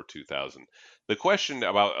 or before 2000, the question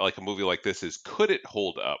about like a movie like this is, could it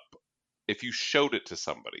hold up if you showed it to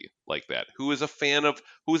somebody like that who is a fan of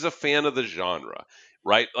the genre,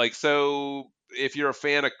 right? Like, so if you're a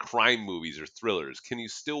fan of crime movies or thrillers, can you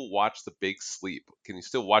still watch The Big Sleep? Can you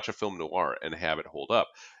still watch a film noir and have it hold up?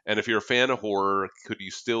 And if you're a fan of horror, could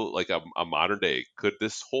you still, like a modern day, could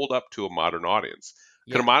this hold up to a modern audience?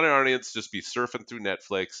 Yeah. Could a modern audience just be surfing through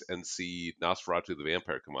Netflix and see Nosferatu the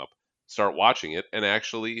Vampire come up, start watching it, and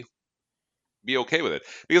actually be okay with it?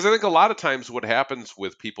 Because I think a lot of times what happens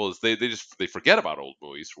with people is they forget about old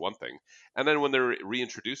movies, for one thing, and then when they're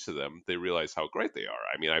reintroduced to them, they realize how great they are.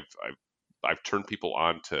 I mean, I've turned people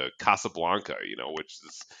on to Casablanca, which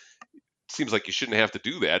seems like you shouldn't have to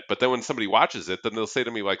do that, but then when somebody watches it, then they'll say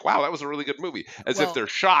to me like, "Wow, that was a really good movie," as if they're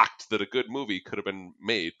shocked that a good movie could have been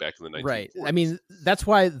made back in the 1940s. Right. I mean, that's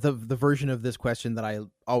why the version of this question that I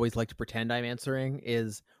always like to pretend I'm answering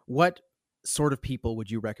is, what sort of people would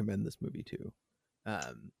you recommend this movie to?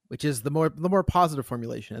 Which is the more positive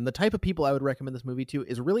formulation. And the type of people I would recommend this movie to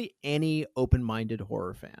is really any open-minded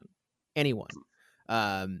horror fan, anyone,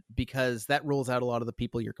 because that rules out a lot of the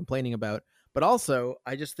people you're complaining about. But also,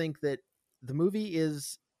 I just think that the movie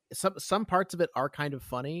is some parts of it are kind of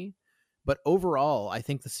funny, but overall, I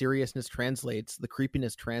think the seriousness translates, the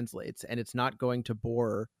creepiness translates, and it's not going to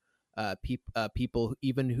bore people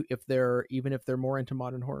even if they're more into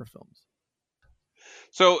modern horror films.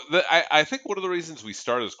 So I think one of the reasons we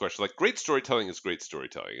started this question, like, great storytelling is great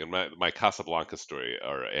storytelling, and my Casablanca story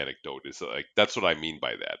or anecdote is like, that's what I mean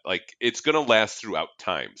by that. Like, it's going to last throughout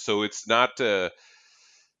time, so it's not.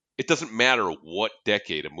 It doesn't matter what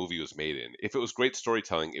decade a movie was made in. If it was great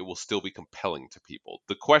storytelling, it will still be compelling to people.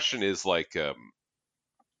 The question is like,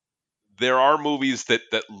 there are movies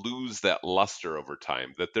that lose that luster over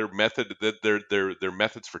time, that their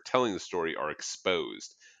methods for telling the story are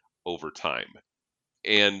exposed over time.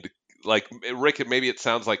 And like, Rick, maybe it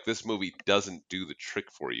sounds like this movie doesn't do the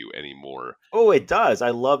trick for you anymore. Oh, it does. I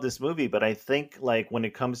love this movie, but I think like when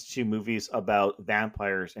it comes to movies about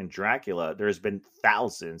vampires and Dracula, there's been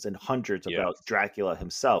thousands and hundreds about Dracula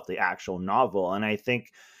himself, the actual novel. And I think,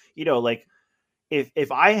 like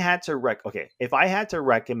if I had to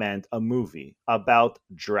recommend a movie about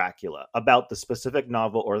Dracula, about the specific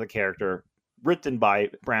novel or the character written by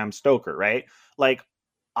Bram Stoker, right? Like,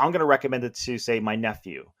 I'm going to recommend it to, say, my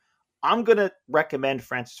nephew. I'm going to recommend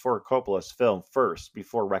Francis Ford Coppola's film first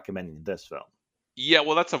before recommending this film. Yeah,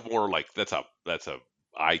 well, that's a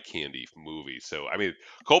eye candy movie. So, I mean,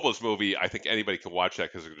 Coppola's movie, I think anybody can watch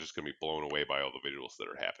that because they're just going to be blown away by all the visuals that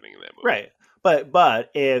are happening in that movie. Right. But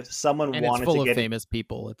if someone and wanted it's full to of famous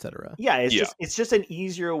people, etc. Yeah, it's just an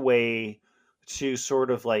easier way to sort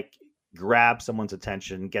of like grab someone's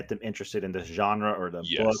attention, get them interested in this genre or the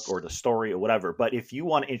book or the story or whatever. But if you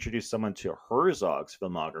want to introduce someone to Herzog's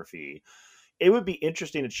filmography, it would be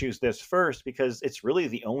interesting to choose this first because it's really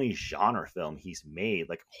the only genre film he's made,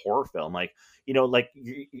 like horror film. Like,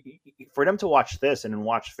 for them to watch this and then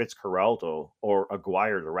watch Fitzcarraldo or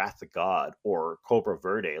Aguirre, The Wrath of God, or Cobra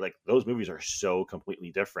Verde, like those movies are so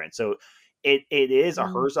completely different. So it is a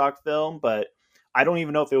Herzog film, but I don't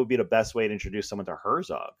even know if it would be the best way to introduce someone to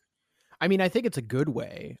Herzog. I mean, I think it's a good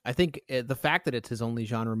way. I think the fact that it's his only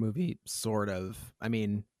genre movie, sort of. I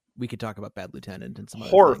mean, we could talk about Bad Lieutenant and some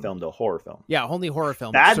horror film. Yeah, only horror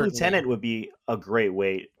film. Bad Lieutenant would be a great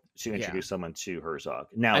way to introduce someone to Herzog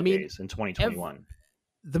nowadays in 2021.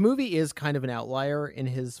 The movie is kind of an outlier in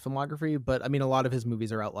his filmography, but I mean, a lot of his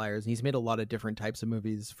movies are outliers. He's made a lot of different types of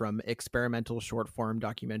movies, from experimental short form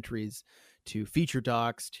documentaries to feature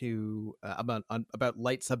docs to about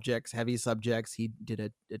light subjects, heavy subjects. He did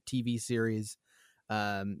a TV series.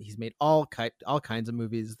 He's made all kinds of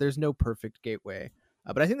movies. There's no perfect gateway,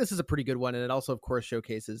 but I think this is a pretty good one, and it also, of course,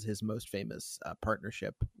 showcases his most famous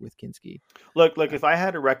partnership with Kinski. Look, if I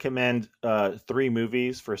had to recommend 3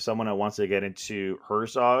 movies for someone that wants to get into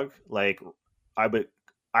Herzog, like I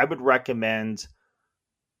would recommend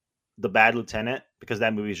The Bad Lieutenant, because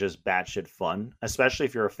that movie is just batshit fun, especially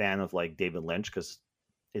if you're a fan of like David Lynch, because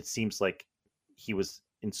it seems like he was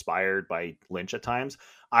inspired by Lynch at times.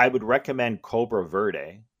 I would recommend Cobra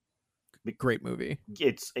Verde. Great movie.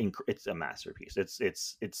 It's a masterpiece.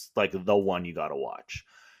 It's like the one you got to watch.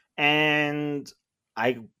 And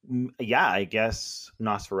I guess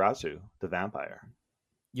Nosferatu, the Vampire.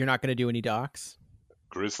 You're not going to do any docs?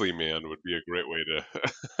 Grizzly Man would be a great way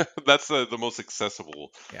to. That's the most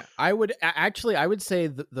accessible. Yeah, I would say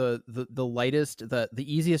the lightest, the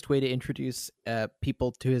easiest way to introduce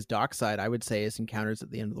people to his doc side, I would say, is Encounters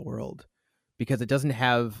at the End of the World, because it doesn't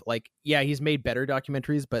have he's made better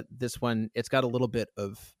documentaries, but this one, it's got a little bit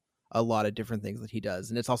of a lot of different things that he does,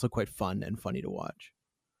 and it's also quite fun and funny to watch.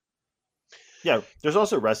 Yeah, there's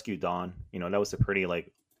also Rescue Dawn. That was a pretty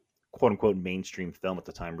quote unquote mainstream film at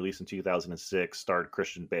the time, released in 2006, starred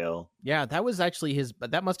Christian Bale. Yeah, that was actually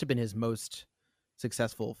that must have been his most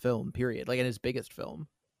successful film, period. Like in his biggest film.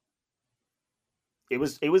 It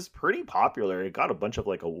was pretty popular. It got a bunch of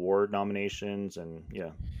like award nominations, and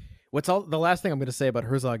yeah. The last thing I'm going to say about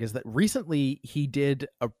Herzog is that recently he did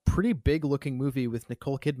a pretty big looking movie with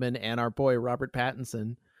Nicole Kidman and our boy Robert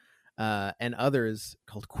Pattinson and others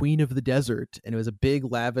called Queen of the Desert, and it was a big,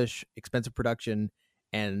 lavish, expensive production,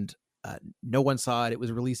 and no one saw it. It was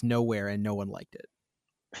released nowhere, and no one liked it,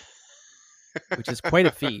 which is quite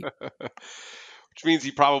a feat. Which means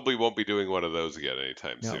he probably won't be doing one of those again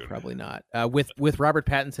anytime soon. No, probably not. With Robert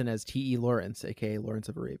Pattinson as T.E. Lawrence, aka Lawrence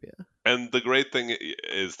of Arabia. And the great thing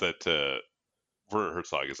is that Werner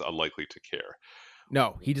Herzog is unlikely to care.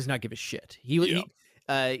 No, he does not give a shit. He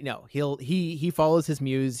follows his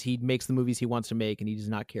muse. He makes the movies he wants to make, and he does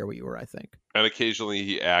not care what you are, I think. And occasionally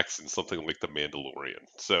he acts in something like The Mandalorian.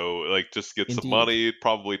 So, like, just get Indeed. some money,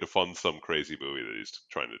 probably to fund some crazy movie that he's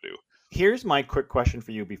trying to do. Here's my quick question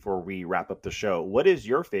for you before we wrap up the show. What is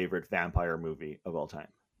your favorite vampire movie of all time?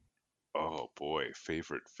 Oh boy,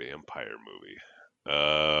 favorite vampire movie.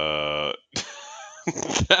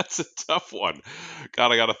 That's a tough one.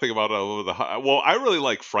 God, I got to think about it. Well, I really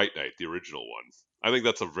like Fright Night, the original one. I think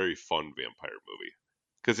that's a very fun vampire movie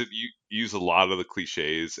because you use a lot of the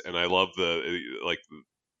cliches, and I love the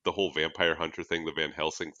whole vampire hunter thing, the Van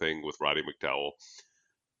Helsing thing with Roddy McDowell.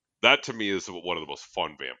 That to me is one of the most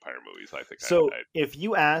fun vampire movies I think. So I've if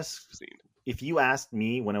you asked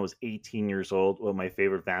me when I was 18 years old what my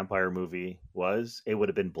favorite vampire movie was, it would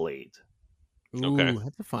have been Blade. Ooh, okay,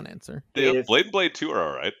 that's a fun answer. Yeah, Blade and Blade 2 are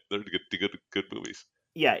all right. They're good movies.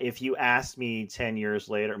 Yeah, if you asked me 10 years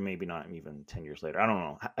later, maybe not even 10 years later, I don't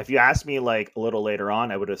know. If you asked me like a little later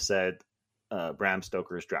on, I would have said Bram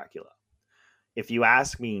Stoker's Dracula. If you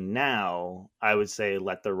ask me now, I would say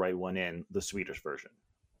Let the Right One In, the Swedish version.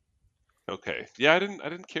 Okay. Yeah, I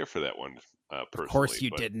didn't care for that one personally. Of course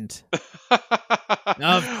you didn't.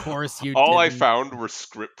 Of course you All didn't. I found were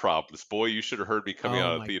script problems. Boy, you should have heard me coming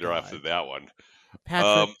out of the theater after that one.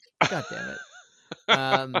 Patrick, God damn it.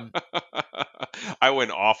 I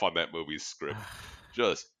went off on that movie's script.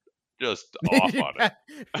 Just off on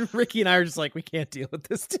it. Ricky and I are just like, we can't deal with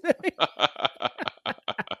this today. I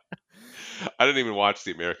didn't even watch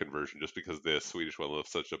the American version just because the Swedish one left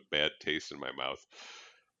such a bad taste in my mouth.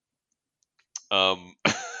 I'm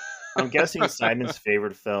guessing Simon's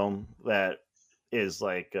favorite film that is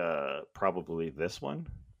like probably this one.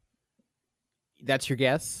 That's your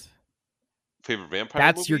guess? Favorite vampire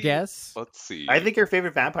That's movie? Your guess? Let's see. I think your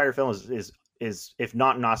favorite vampire film is if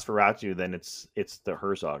not Nosferatu, then it's the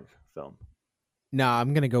Herzog film. No,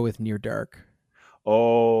 I'm gonna go with Near Dark.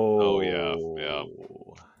 Oh yeah.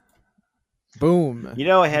 Boom. You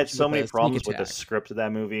know, I had so many problems with the script of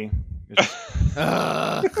that movie.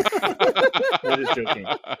 I'm just joking.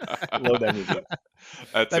 I love that movie.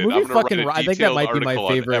 That's that it. movie I'm gonna fucking. write a I think that detailed might be my article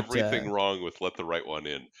on favorite. Everything wrong with Let the Right One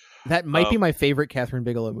In. That might be my favorite Catherine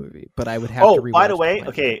Bigelow movie, but I would have to rewatch. Oh, by the way,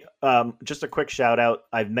 okay. Just a quick shout out.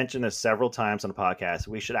 I've mentioned this several times on the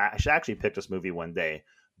podcast. I should actually pick this movie one day.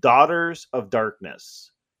 Daughters of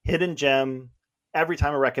Darkness, hidden gem. Every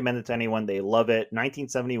time I recommend it to anyone, they love it.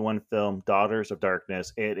 1971 film, Daughters of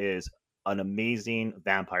Darkness. It is an amazing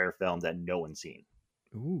vampire film that no one's seen.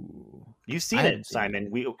 Ooh, you've seen it,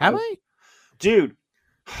 Simon? Have I? Dude,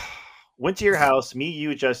 went to your house. Me,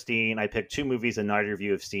 you, Justine. I picked two movies and neither of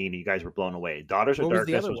you have seen. You guys were blown away. Daughters of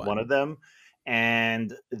Darkness was one of them,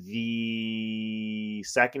 and the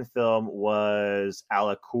second film was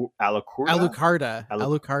Alucarda.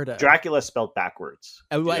 Dracula spelled backwards.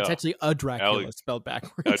 It's actually a Dracula spelled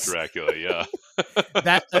backwards. A Dracula, yeah.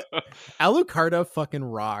 That Alucarda fucking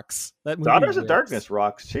rocks. That movie Daughters of Darkness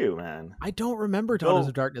rocks too, man. I don't remember Daughters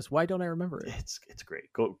of Darkness. Why don't I remember it? It's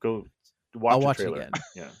great. Go watch. I'll watch the trailer. it again.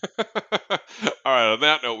 Yeah. All right. On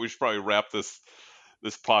that note, we should probably wrap this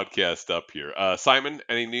podcast up here. Simon,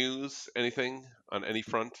 any news? Anything on any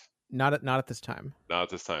front? Not at this time. Not at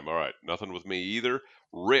this time. All right. Nothing with me either.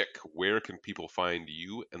 Rick, where can people find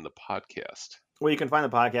you and the podcast? Well, you can find the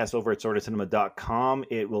podcast over at sortedcinema.com.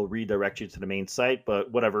 It will redirect you to the main site, but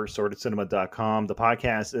whatever, sortedcinema.com. The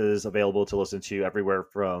podcast is available to listen to everywhere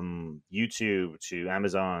from YouTube to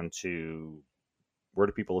Amazon to where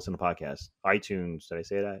do people listen to podcasts? iTunes, did I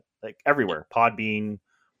say that? Like everywhere. Podbean,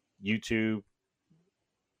 YouTube,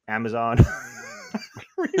 Amazon.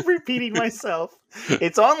 Repeating myself.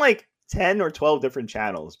 It's on like 10 or 12 different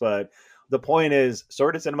channels, but the point is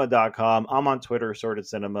sortedcinema.com. I'm on Twitter, Sorted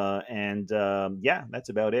Cinema, and yeah, that's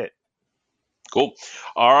about it. Cool.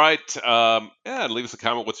 All right. Leave us a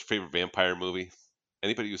comment. What's your favorite vampire movie?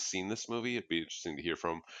 Anybody who's seen this movie, it'd be interesting to hear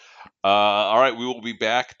from. All right, we will be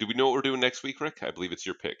back. Do we know what we're doing next week, Rick? I believe it's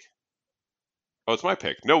your pick. Oh, it's my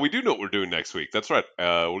pick. No, we do know what we're doing next week. That's right.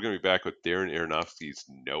 We're going to be back with Darren Aronofsky's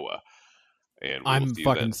Noah. And I'm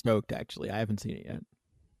fucking stoked, actually. I haven't seen it yet.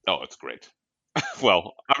 Oh, it's great.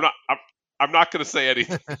 Well, I'm not going to say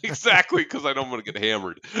anything exactly because I know I'm going to get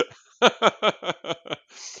hammered.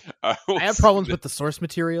 I have problems with the source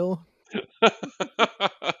material.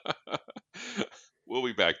 We'll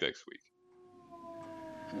be back next week.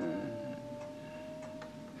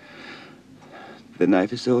 The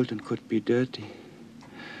knife is old and could be dirty.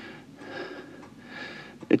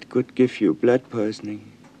 It could give you blood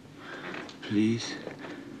poisoning. Please,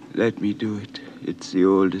 let me do it. It's the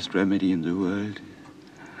oldest remedy in the world.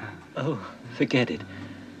 Oh, forget it.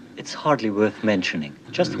 It's hardly worth mentioning.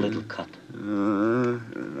 Just a little cut.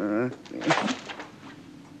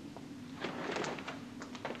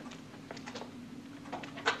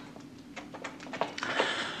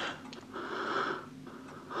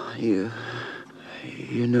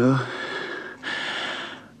 You know,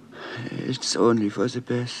 it's only for the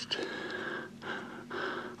best.